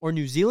or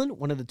New Zealand,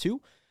 one of the two.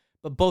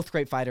 But both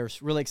great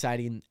fighters, really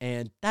exciting.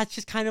 And that's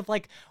just kind of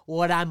like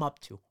what I'm up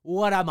to.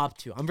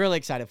 I'm really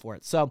excited for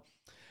it. So,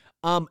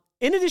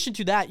 in addition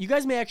to that, you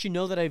guys may actually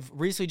know that I've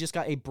recently just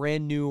got a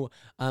brand new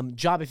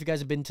job. If you guys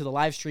have been to the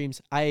live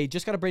streams, I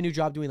just got a brand new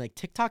job doing like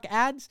TikTok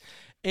ads.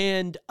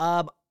 And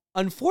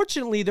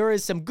unfortunately, there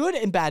is some good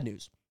and bad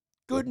news.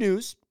 Good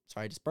news.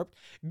 Sorry, I just burped.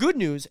 Good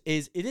news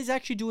is it is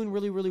actually doing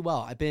really, really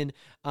well. I've been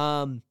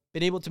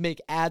able to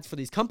make ads for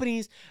these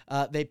companies.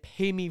 They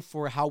pay me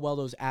for how well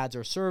those ads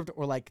are served,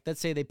 or like, let's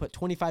say they put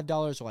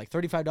 $25 or like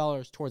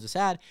 $35 towards this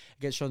ad.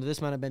 It gets shown to this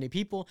amount of many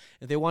people.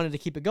 If they wanted to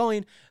keep it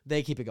going,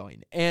 they keep it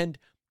going. And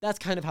that's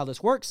kind of how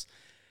this works.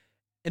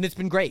 And it's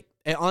been great.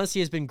 It honestly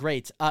has been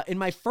great. In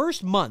my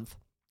first month,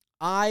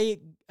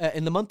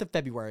 in the month of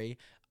February,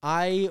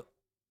 I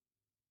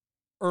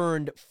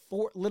earned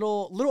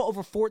little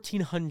over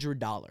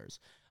 $1,400,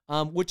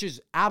 which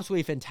is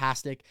absolutely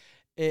fantastic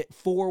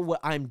for what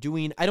I'm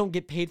doing. I don't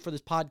get paid for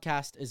this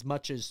podcast as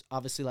much as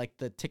obviously like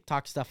the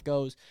TikTok stuff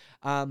goes.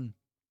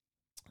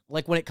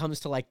 Like when it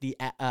comes to like the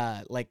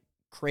like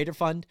Creator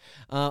Fund,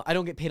 I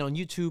don't get paid on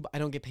YouTube. I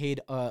don't get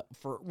paid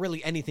for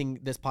really anything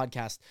this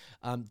podcast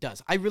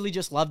does. I really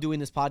just love doing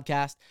this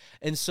podcast,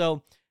 and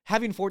so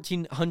having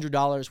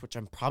 $1,400, which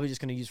I'm probably just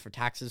going to use for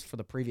taxes for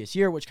the previous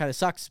year, which kind of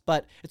sucks,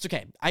 but it's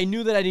okay. I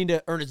knew that I needed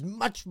to earn as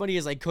much money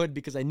as I could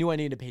because I knew I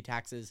needed to pay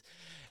taxes.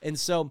 And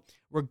so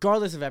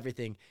regardless of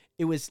everything,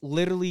 it was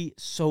literally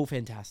so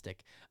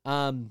fantastic.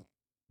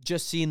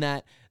 Just seeing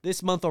that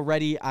this month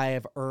already, I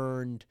have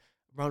earned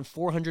around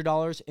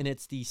 $400, and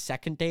it's the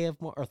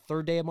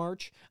third day of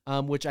March,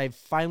 which I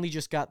finally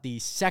just got the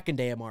second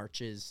day of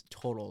March's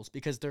totals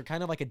because they're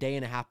kind of like a day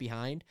and a half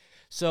behind.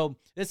 So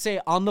let's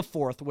say on the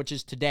 4th, which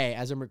is today,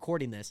 as I'm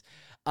recording this,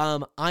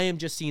 I am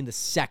just seeing the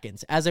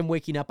seconds. As I'm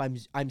waking up,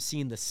 I'm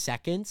seeing the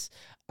seconds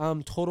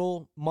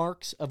total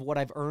marks of what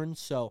I've earned.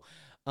 So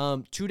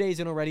 2 days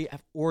in already,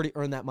 I've already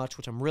earned that much,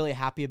 which I'm really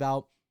happy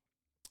about.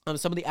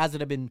 Some of the ads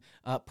that have been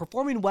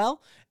performing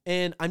well,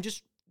 and I'm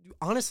just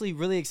honestly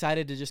really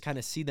excited to just kind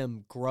of see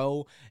them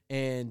grow,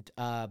 and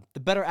the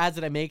better ads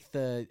that I make,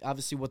 the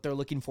obviously what they're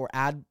looking for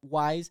ad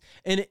wise,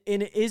 and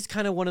it is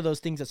kind of one of those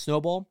things that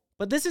snowball.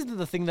 But this isn't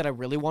the thing that I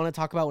really want to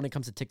talk about when it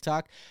comes to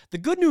TikTok. The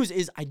good news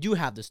is I do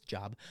have this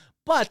job,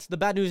 but the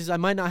bad news is I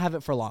might not have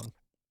it for long.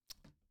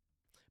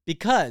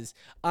 Because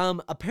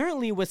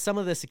apparently with some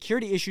of the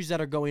security issues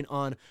that are going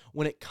on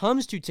when it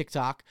comes to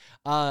TikTok,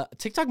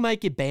 TikTok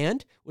might get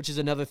banned, which is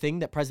another thing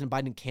that President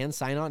Biden can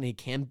sign on, and he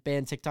can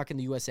ban TikTok in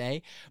the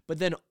USA. But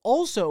then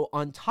also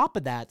on top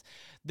of that,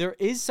 there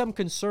is some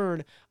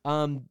concern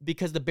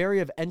because the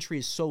barrier of entry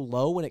is so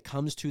low when it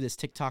comes to this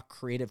TikTok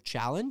creative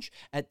challenge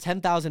at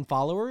 10,000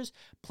 followers,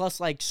 plus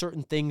like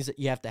certain things that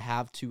you have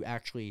to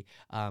actually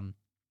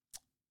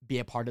be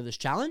a part of this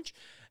challenge.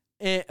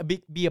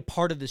 Be a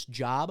part of this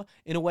job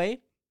in a way.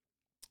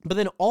 But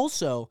then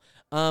also,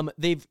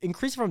 they've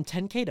increased from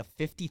 10K to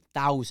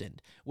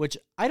 50,000, which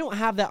I don't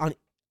have that on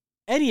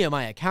any of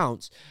my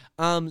accounts.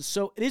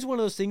 So it is one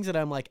of those things that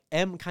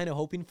am kind of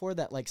hoping for,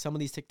 that like some of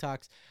these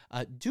TikToks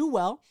do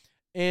well.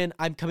 And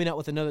I'm coming out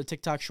with another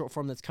TikTok short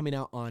form that's coming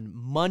out on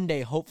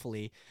Monday,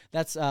 hopefully.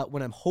 That's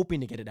when I'm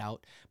hoping to get it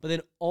out. But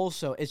then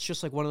also, it's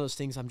just like one of those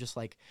things I'm just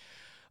like,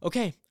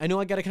 okay, I know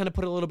I got to kind of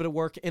put a little bit of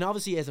work. And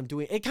obviously, as I'm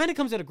doing, it kind of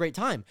comes at a great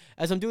time.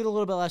 As I'm doing a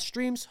little bit less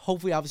streams,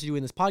 hopefully, obviously,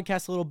 doing this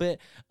podcast a little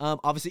bit.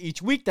 Obviously, each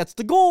week, that's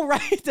the goal,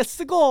 right? That's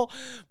the goal.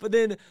 But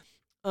then,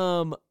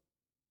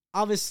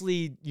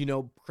 obviously,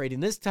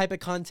 creating this type of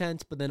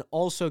content, but then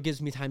also gives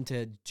me time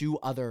to do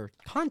other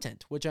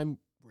content, which I'm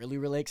really,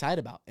 really excited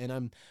about. And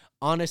I'm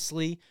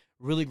honestly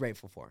really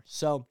grateful for.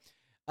 So,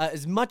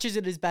 as much as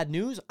it is bad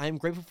news, I'm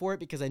grateful for it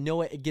because I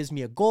know it gives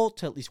me a goal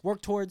to at least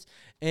work towards.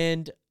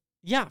 And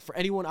yeah, for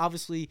anyone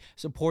obviously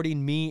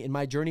supporting me in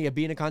my journey of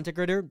being a content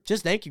creator,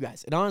 just thank you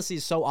guys. It honestly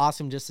is so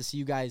awesome just to see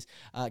you guys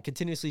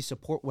continuously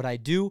support what I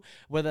do,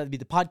 whether that be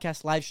the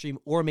podcast, live stream,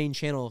 or main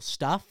channel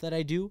stuff that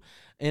I do.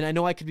 And I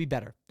know I could be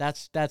better.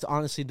 That's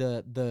honestly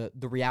the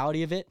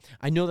reality of it.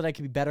 I know that I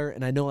could be better,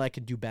 and I know I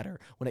could do better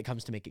when it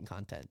comes to making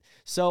content.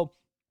 So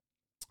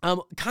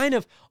kind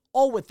of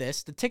all with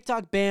this, the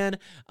TikTok ban,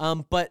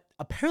 but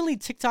apparently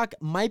TikTok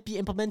might be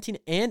implementing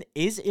and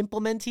is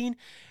implementing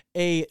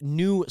a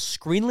new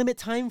screen limit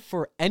time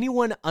for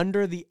anyone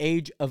under the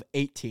age of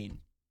 18.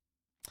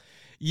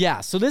 Yeah,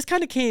 so this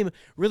kind of came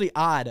really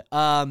odd.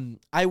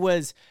 I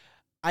was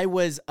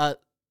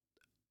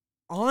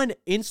on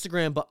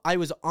Instagram, but I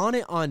was on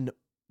it on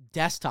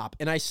desktop,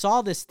 and I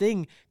saw this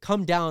thing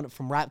come down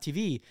from Rap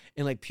TV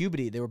and like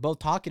Puberty. They were both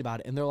talking about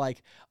it, and they're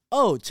like,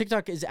 oh,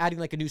 TikTok is adding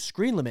like a new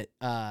screen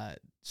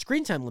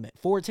time limit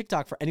for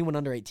TikTok for anyone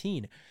under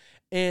 18.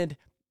 And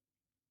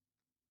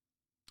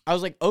I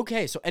was like,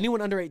 okay, so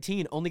anyone under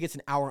 18 only gets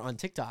an hour on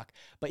TikTok.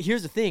 But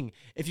here's the thing.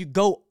 If you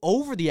go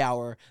over the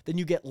hour, then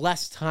you get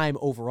less time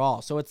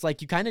overall. So it's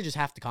like you kind of just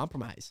have to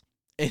compromise.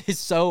 It is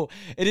so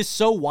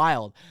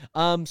wild.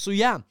 So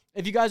yeah,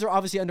 if you guys are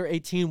obviously under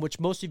 18, which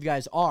most of you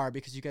guys are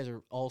because you guys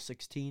are all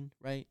 16,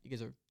 right? You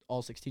guys are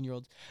all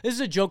 16-year-olds. This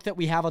is a joke that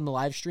we have on the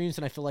live streams,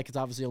 and I feel like it's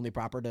obviously only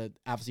proper to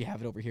obviously have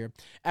it over here.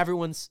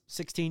 Everyone's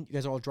 16. You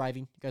guys are all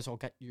driving. You guys all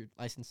got your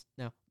license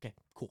now? Okay,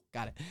 cool.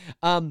 Got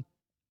it.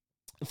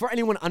 For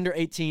anyone under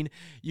 18,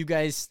 you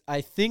guys,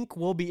 I think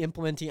will be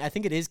implementing, I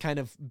think it is kind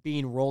of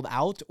being rolled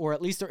out, or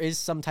at least there is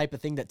some type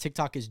of thing that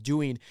TikTok is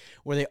doing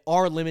where they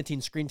are limiting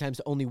screen times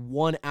to only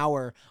 1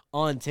 hour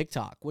on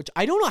TikTok, which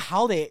I don't know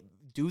how they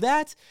do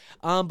that.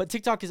 But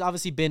TikTok has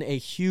obviously been a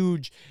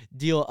huge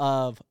deal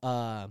of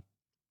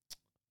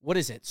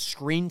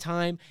screen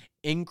time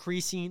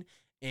increasing,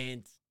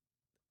 and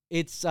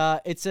it's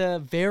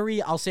a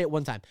very, I'll say it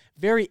one time,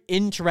 very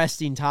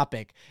interesting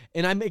topic.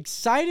 And I'm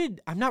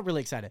excited. I'm not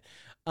really excited.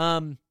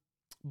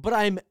 But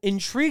I'm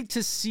intrigued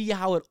to see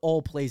how it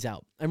all plays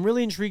out. I'm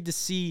really intrigued to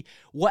see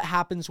what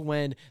happens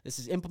when this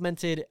is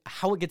implemented,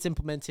 how it gets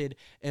implemented,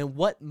 and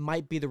what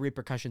might be the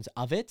repercussions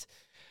of it.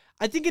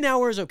 I think an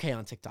hour is okay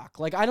on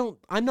TikTok. Like,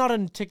 I'm not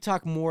on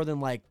TikTok more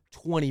than like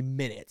 20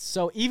 minutes.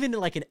 So even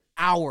like an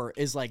hour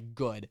is like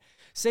good.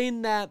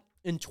 Saying that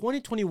in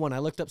 2021, I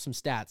looked up some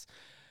stats.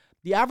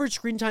 The average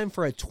screen time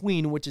for a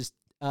tween, which is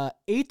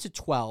 8 to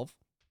 12,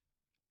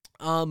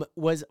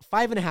 was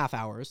 5.5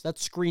 hours.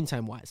 That's screen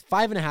time wise,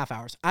 5.5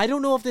 hours. I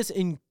don't know if this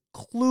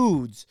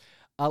includes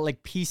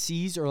like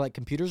PCs or like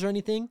computers or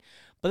anything,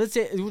 but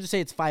we'll just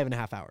say it's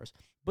 5.5 hours.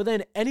 But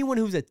then anyone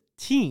who's a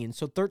teen,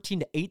 so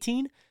 13 to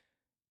 18,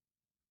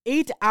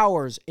 8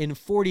 hours and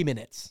 40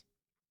 minutes,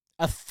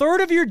 a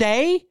third of your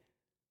day.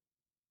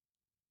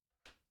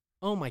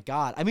 Oh my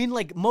God. I mean,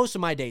 like, most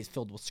of my day is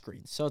filled with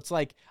screens. So it's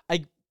like,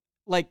 I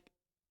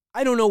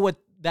don't know what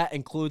that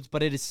includes,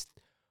 but it is,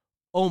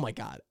 oh my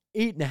God.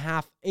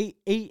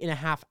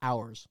 8.5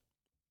 hours.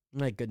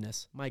 My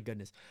goodness.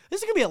 This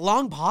is going to be a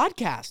long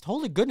podcast.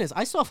 Holy goodness.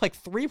 I still have like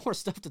 3 more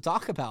stuff to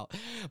talk about,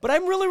 but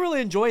I'm really,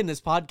 really enjoying this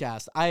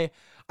podcast. I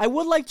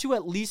would like to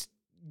at least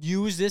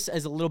use this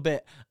as a little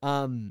bit,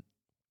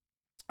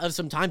 of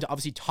some time to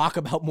obviously talk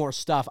about more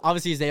stuff,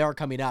 obviously, as they are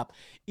coming up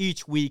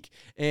each week.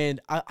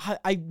 And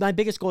my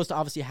biggest goal is to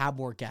obviously have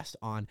more guests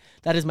on.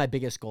 That is my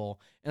biggest goal.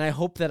 And I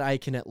hope that I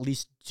can at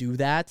least do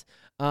that,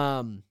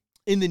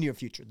 in the near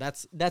future.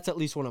 That's at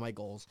least one of my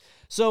goals.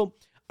 So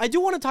I do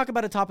want to talk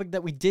about a topic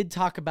that we did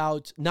talk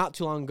about not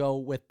too long ago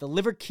with the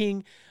Liver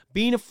King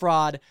being a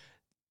fraud,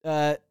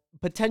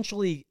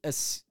 potentially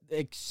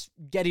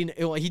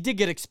he did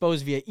get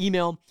exposed via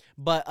email,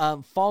 but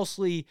a false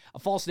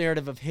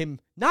narrative of him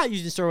not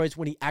using steroids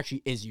when he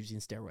actually is using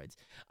steroids.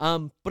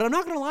 But I'm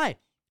not going to lie.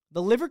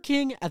 The Liver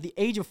King at the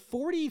age of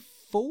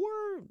 44,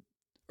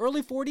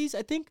 early 40s,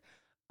 I think,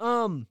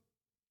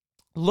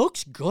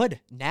 looks good,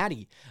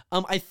 natty.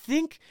 I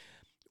think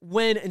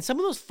in some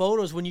of those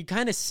photos, when you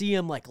kind of see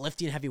him like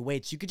lifting heavy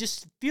weights, you could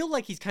just feel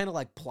like he's kind of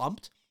like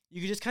plumped.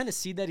 You could just kind of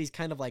see that he's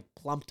kind of like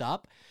plumped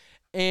up.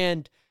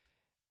 And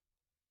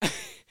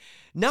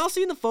now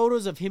seeing the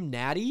photos of him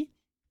natty,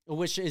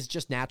 which is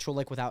just natural,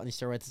 like without any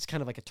steroids, it's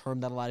kind of like a term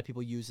that a lot of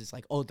people use. Is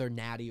like, oh, they're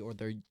natty or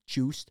they're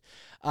juiced.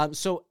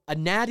 So a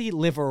natty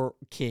Liver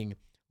King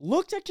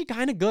looked actually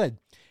kind of good.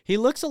 He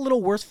looks a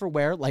little worse for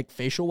wear, like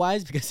facial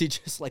wise, because he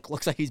just like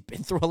looks like he's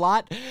been through a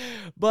lot.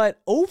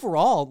 But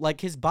overall,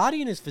 like his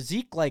body and his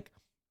physique, like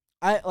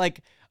I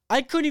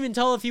couldn't even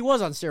tell if he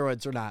was on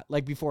steroids or not,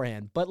 like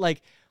beforehand. But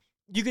like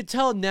you could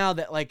tell now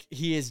that like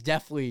he is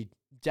definitely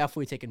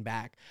taken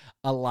back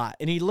a lot,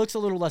 and he looks a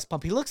little less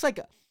pumped. He looks like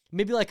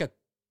maybe like a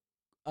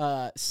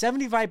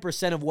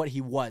 75% of what he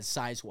was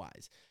size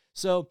wise.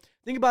 So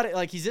think about it,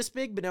 like he's this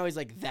big, but now he's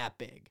like that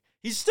big.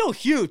 He's still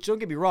huge, don't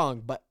get me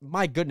wrong, but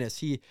my goodness,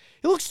 he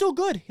looks still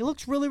good. He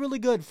looks really, really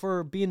good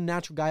for being a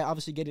natural guy,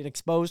 obviously getting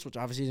exposed, which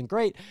obviously isn't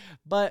great,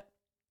 but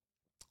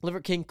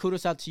Liver King,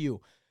 kudos out to you.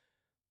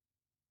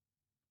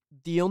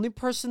 The only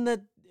person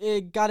that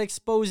got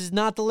exposed is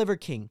not the Liver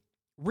King.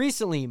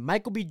 Recently,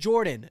 Michael B.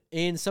 Jordan,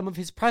 in some of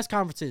his press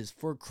conferences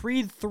for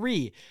Creed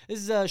 3, this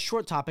is a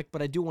short topic,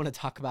 but I do want to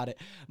talk about it.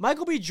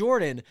 Michael B.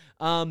 Jordan,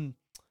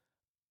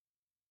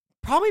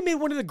 probably made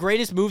one of the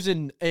greatest moves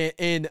in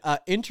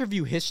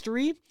interview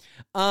history,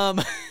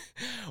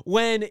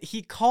 when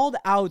he called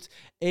out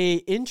a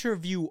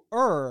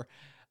interviewer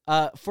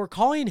for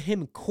calling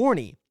him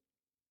corny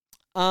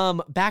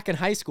back in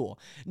high school.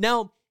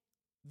 Now,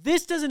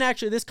 this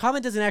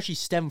comment doesn't actually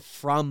stem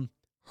from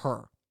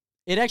her.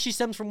 It actually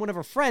stems from one of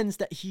her friends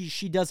that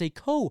she does a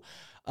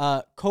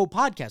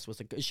co-podcast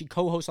with. She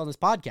co-hosts on this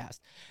podcast.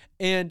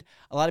 And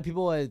a lot of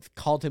people have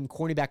called him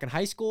corny back in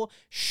high school.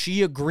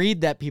 She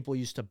agreed that people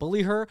used to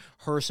bully her,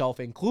 herself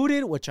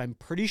included, which I'm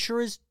pretty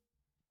sure is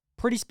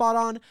pretty spot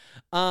on.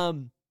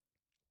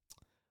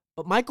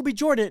 But Michael B.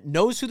 Jordan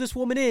knows who this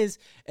woman is,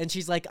 and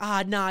she's like,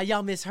 nah,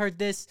 y'all misheard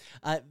this.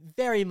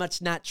 Very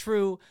much not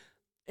true.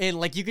 And,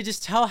 like, you could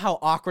just tell how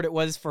awkward it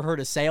was for her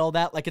to say all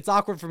that. Like, it's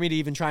awkward for me to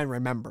even try and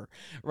remember,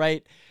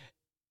 right?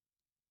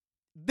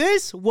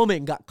 This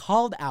woman got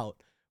called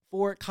out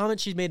for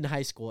comments she's made in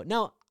high school.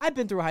 Now, I've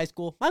been through high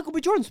school. Michael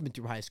B. Jordan's been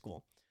through high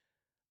school.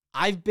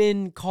 I've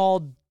been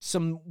called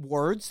some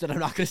words that I'm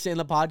not going to say in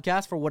the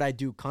podcast for what I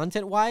do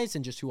content-wise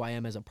and just who I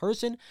am as a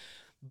person.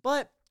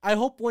 But I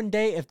hope one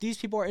day, if these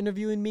people are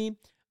interviewing me,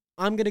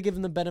 I'm going to give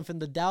them the benefit of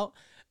the doubt.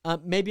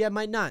 Maybe I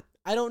might not.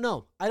 I don't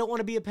know. I don't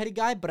want to be a petty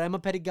guy, but I'm a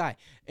petty guy.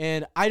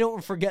 And I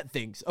don't forget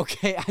things,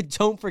 okay? I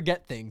don't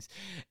forget things.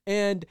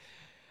 And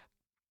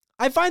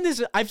I find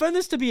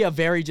this to be a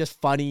very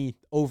just funny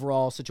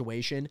overall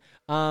situation,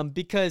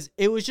 because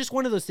it was just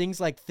one of those things,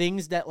 like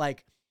things that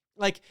like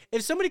like,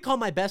 if somebody called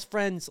my best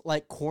friends,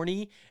 like,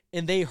 corny,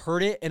 and they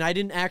heard it, and I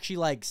didn't actually,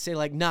 like, say,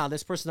 like, nah,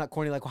 this person's not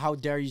corny, like, how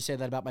dare you say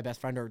that about my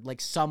best friend, or,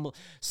 like, something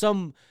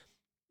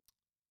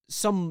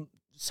along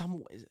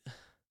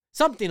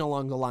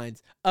the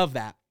lines of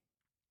that.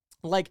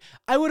 Like,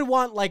 I would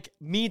want, like,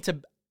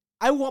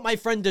 I want my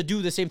friend to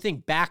do the same thing,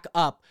 back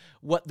up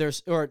what they're,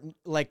 or,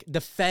 like,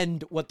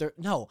 defend what they're,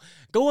 no,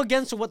 go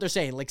against what they're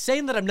saying, like,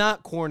 saying that I'm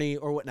not corny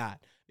or whatnot.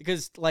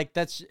 Because, like,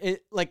 that's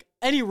it, like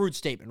any rude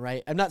statement,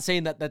 right? I'm not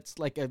saying that that's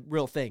like a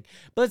real thing.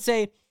 But let's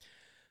say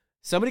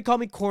somebody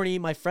called me corny,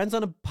 my friend's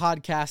on a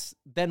podcast,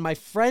 then my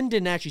friend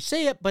didn't actually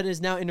say it, but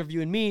is now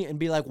interviewing me and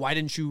be like, why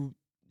didn't you,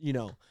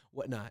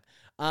 whatnot.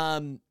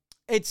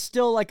 It's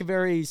still like a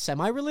very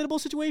semi-relatable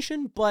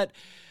situation, but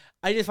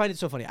I just find it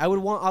so funny. I would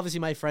want, obviously,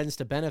 my friends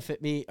to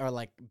benefit me or,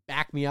 like,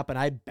 back me up, and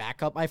I'd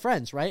back up my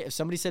friends, right? If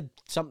somebody said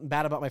something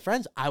bad about my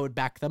friends, I would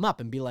back them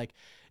up and be like,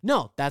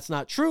 no, that's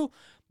not true.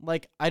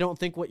 Like, I don't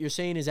think what you're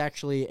saying is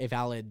actually a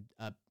valid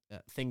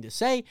thing to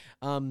say.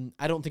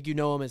 I don't think you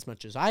know him as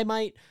much as I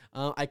might.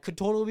 I could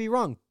totally be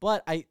wrong,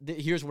 but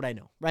here's what I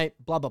know, right?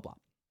 Blah, blah, blah.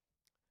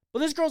 But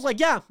this girl's like,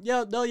 yeah,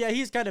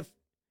 he's kind of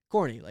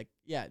corny. Like,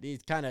 yeah,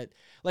 he's kind of,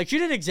 like, she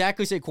didn't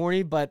exactly say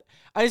corny, but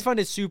I just find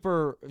it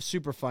super,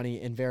 super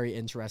funny and very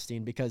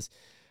interesting because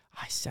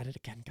I said it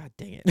again. God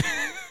dang it.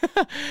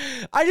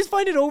 I just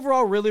find it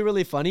overall really,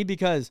 really funny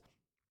because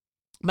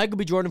Michael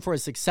B. Jordan, for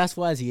as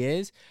successful as he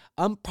is,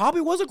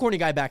 probably was a corny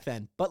guy back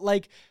then. But,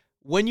 like,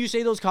 when you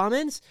say those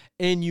comments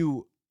and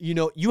you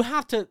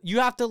have to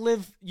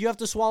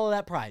swallow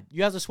that pride.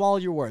 You have to swallow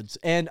your words.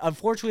 And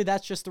unfortunately,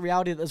 that's just the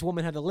reality that this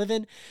woman had to live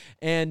in.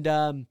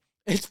 And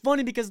it's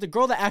funny because the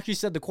girl that actually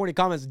said the corny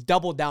comments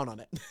doubled down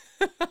on it.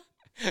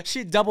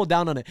 She doubled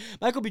down on it.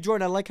 Michael B.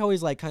 Jordan, I like how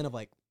he's like kind of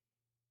like,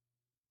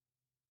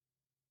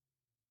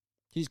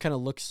 he just kind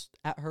of looks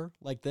at her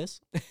like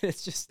this.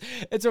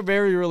 It's a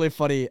very, really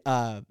funny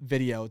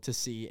video to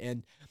see.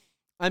 And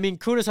I mean,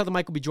 kudos to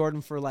Michael B.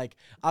 Jordan for, like,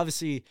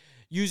 obviously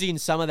using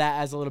some of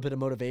that as a little bit of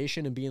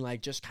motivation and being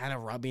like, just kind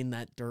of rubbing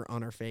that dirt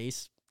on her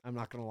face. I'm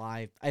not going to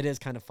lie. It is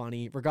kind of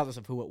funny, regardless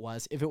of who it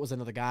was. If it was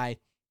another guy,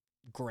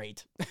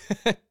 great.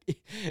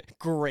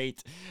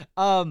 Great.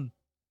 I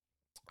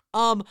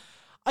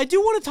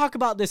do want to talk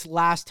about this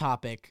last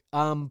topic.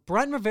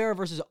 Brent Rivera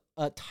versus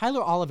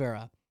Tyler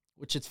Oliveira.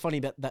 Which it's funny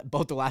that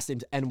both the last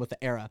names end with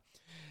the era.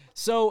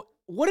 So,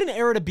 what an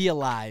era to be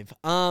alive.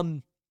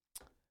 You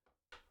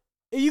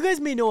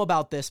guys may know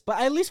about this, but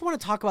I at least want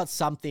to talk about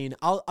something.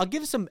 I'll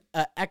give some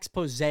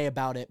expose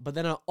about it, but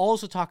then I'll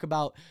also talk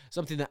about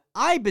something that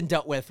I've been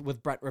dealt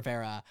with Brent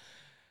Rivera.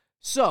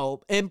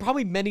 So, and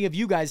probably many of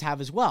you guys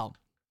have as well.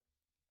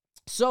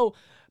 So,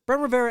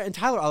 Brent Rivera and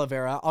Tyler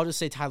Oliveira, I'll just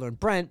say Tyler and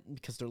Brent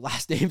because their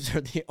last names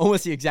are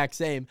almost the exact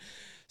same.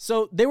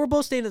 So, they were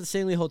both staying at the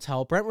Stanley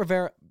Hotel.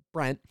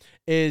 Brent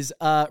is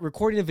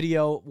recording a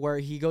video where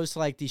he goes to,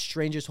 like, the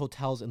strangest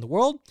hotels in the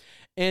world,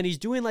 and he's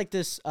doing, like,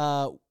 this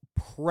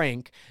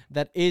prank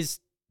that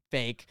is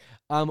fake,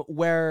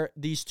 where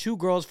these two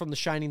girls from The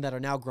Shining that are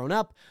now grown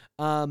up,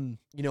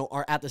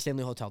 are at the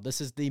Stanley Hotel.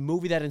 This is the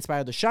movie that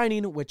inspired The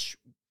Shining,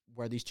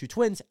 where these two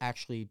twins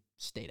actually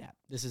stayed at.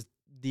 This is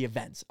the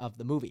events of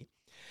the movie.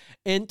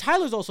 And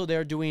Tyler's also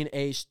there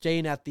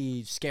staying at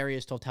the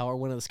scariest hotel, or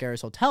one of the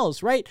scariest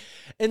hotels, right?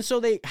 And so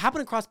they happen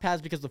to cross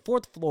paths because the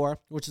fourth floor,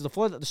 which is the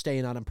floor that they're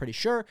staying on, I'm pretty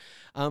sure,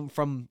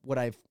 from what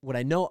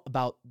I know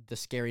about the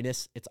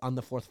scariness, it's on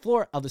the fourth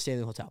floor of the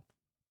Stanley Hotel.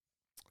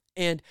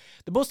 And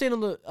they're both staying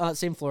on the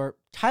same floor.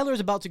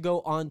 Tyler's about to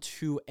go on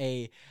to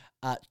a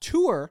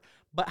tour,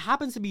 but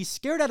happens to be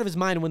scared out of his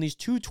mind when these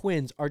two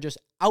twins are just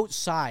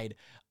outside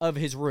of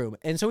his room.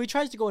 And so he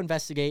tries to go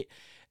investigate,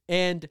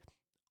 and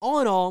all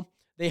in all,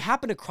 they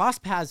happen to cross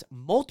paths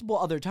multiple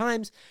other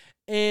times,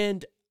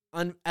 and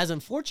as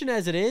unfortunate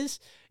as it is,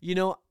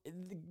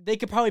 they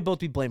could probably both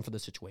be blamed for the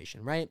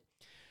situation, right?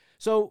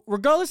 So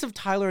regardless of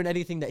Tyler and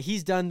anything that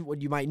he's done,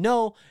 what you might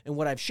know and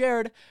what I've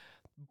shared,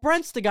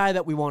 Brent's the guy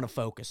that we want to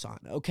focus on,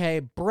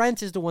 okay?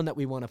 Brent is the one that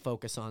we want to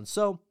focus on.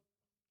 So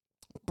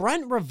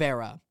Brent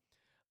Rivera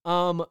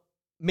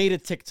made a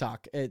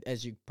TikTok,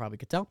 as you probably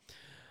could tell.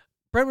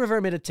 Brent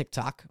Rivera made a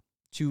TikTok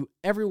to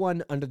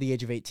everyone under the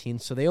age of 18,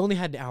 so they only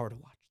had an hour to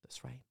watch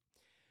this, right?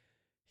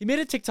 He made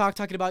a TikTok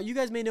talking about, you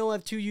guys may know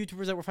of two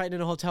YouTubers that were fighting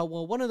in a hotel.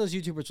 Well, one of those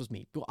YouTubers was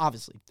me, well,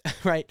 obviously,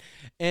 right?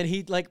 And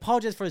he, like,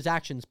 apologized for his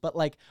actions, but,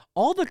 like,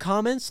 all the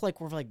comments,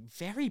 like, were, like,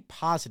 very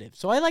positive.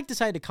 So I, like,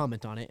 decided to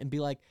comment on it and be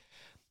like,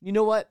 you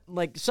know what?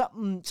 Like,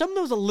 something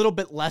that was a little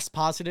bit less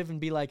positive, and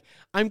be like,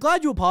 I'm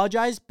glad you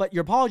apologized, but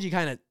your apology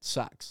kind of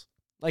sucks.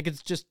 Like, it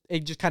just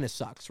kind of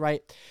sucks,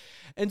 right?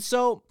 And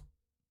so,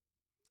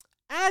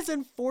 as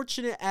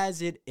unfortunate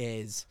as it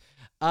is,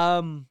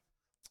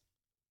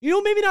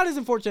 maybe not as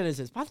unfortunate as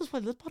this. By the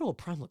way, this bottle of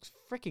Prime looks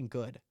freaking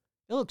good.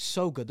 It looks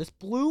so good. This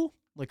blue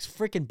looks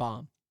freaking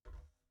bomb.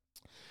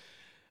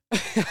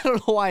 I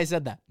don't know why I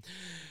said that.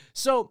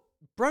 So,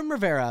 Brent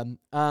Rivera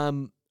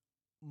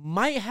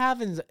might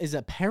have is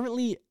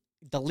apparently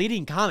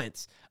deleting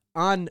comments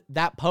on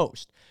that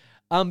post.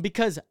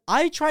 Because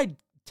I tried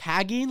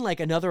tagging, like,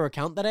 another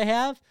account that I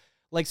have,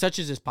 like such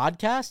as this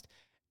podcast,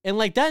 and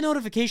like that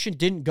notification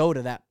didn't go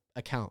to that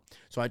account.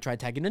 So I tried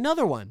tagging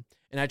another one,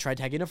 and I tried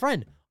tagging a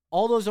friend.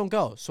 All those don't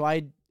go. So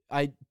I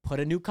put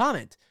a new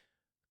comment,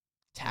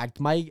 tagged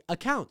my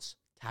accounts,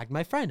 tagged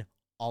my friend.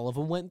 All of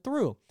them went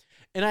through.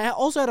 And I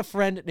also had a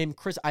friend named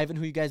Chris Ivan,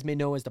 who you guys may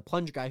know as the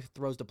plunge guy who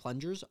throws the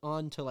plungers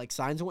onto like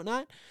signs and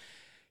whatnot.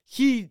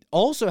 He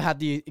also had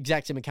the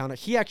exact same account.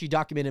 He actually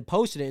documented,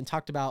 posted it, and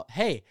talked about,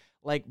 hey,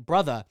 like,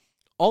 brother,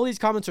 all these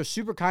comments are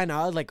super kind.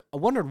 I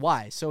wondered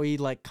why. So he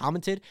like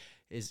commented.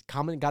 His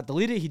comment got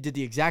deleted. He did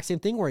the exact same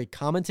thing where he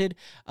commented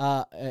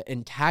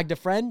and tagged a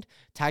friend,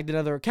 tagged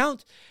another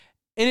account,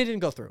 and it didn't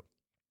go through.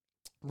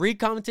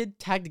 Recommented,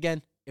 tagged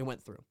again, it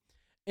went through.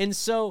 And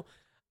so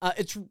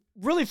it's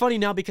really funny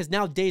now because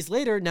now days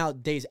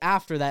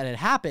after that had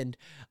happened,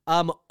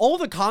 all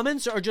the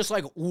comments are just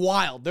like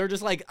wild. They're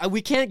just like,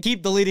 we can't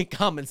keep deleting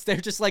comments. They're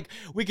just like,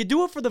 we could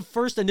do it for the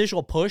first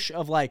initial push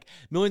of like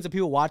millions of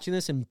people watching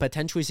this and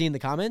potentially seeing the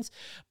comments.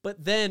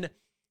 But then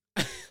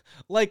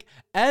like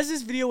as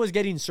this video was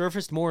getting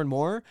surfaced more and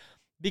more,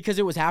 because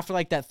it was after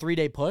like that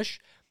 3-day push,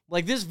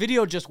 like this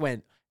video just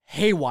went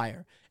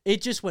haywire.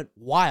 It just went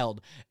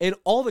wild. And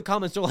all the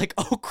comments are like,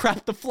 oh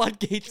crap, the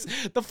floodgates.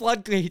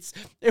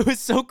 It was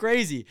so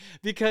crazy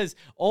because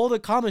all the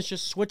comments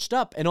just switched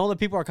up and all the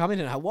people are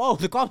commenting, whoa,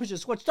 the comments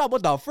just switched up.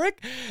 What the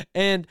frick?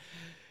 And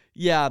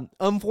yeah,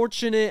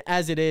 unfortunate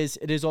as it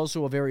is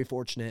also a very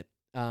fortunate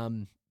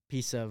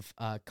piece of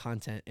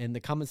content. And the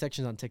comment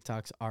sections on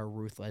TikToks are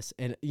ruthless.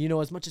 And you know,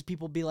 as much as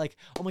people be like,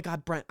 oh my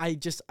God, Brent,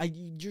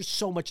 you're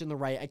so much in the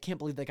right. I can't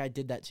believe that guy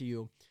did that to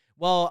you.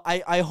 Well,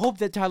 I hope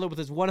that Tyler with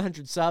his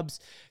 100 subs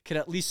can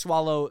at least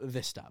swallow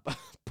this stuff.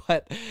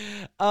 But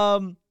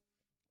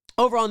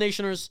overall,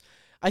 Nationers,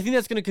 I think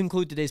that's going to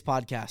conclude today's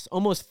podcast.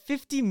 Almost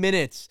 50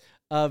 minutes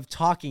of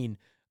talking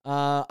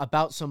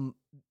about some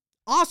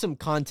awesome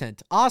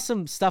content,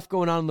 awesome stuff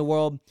going on in the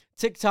world.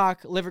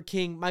 TikTok, Liver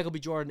King, Michael B.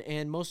 Jordan,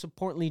 and most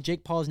importantly,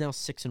 Jake Paul is now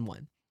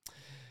 6-1.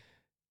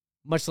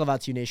 Much love out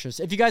to you, Nationers.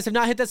 If you guys have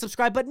not hit that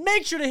subscribe button,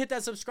 make sure to hit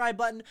that subscribe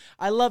button.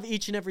 I love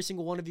each and every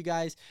single one of you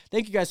guys.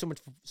 Thank you guys so much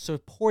for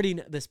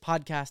supporting this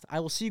podcast. I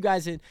will see you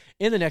guys in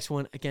the next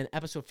one. Again,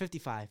 episode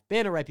 55.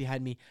 Banner right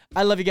behind me.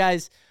 I love you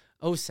guys.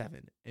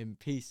 07 and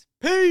peace.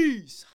 Peace.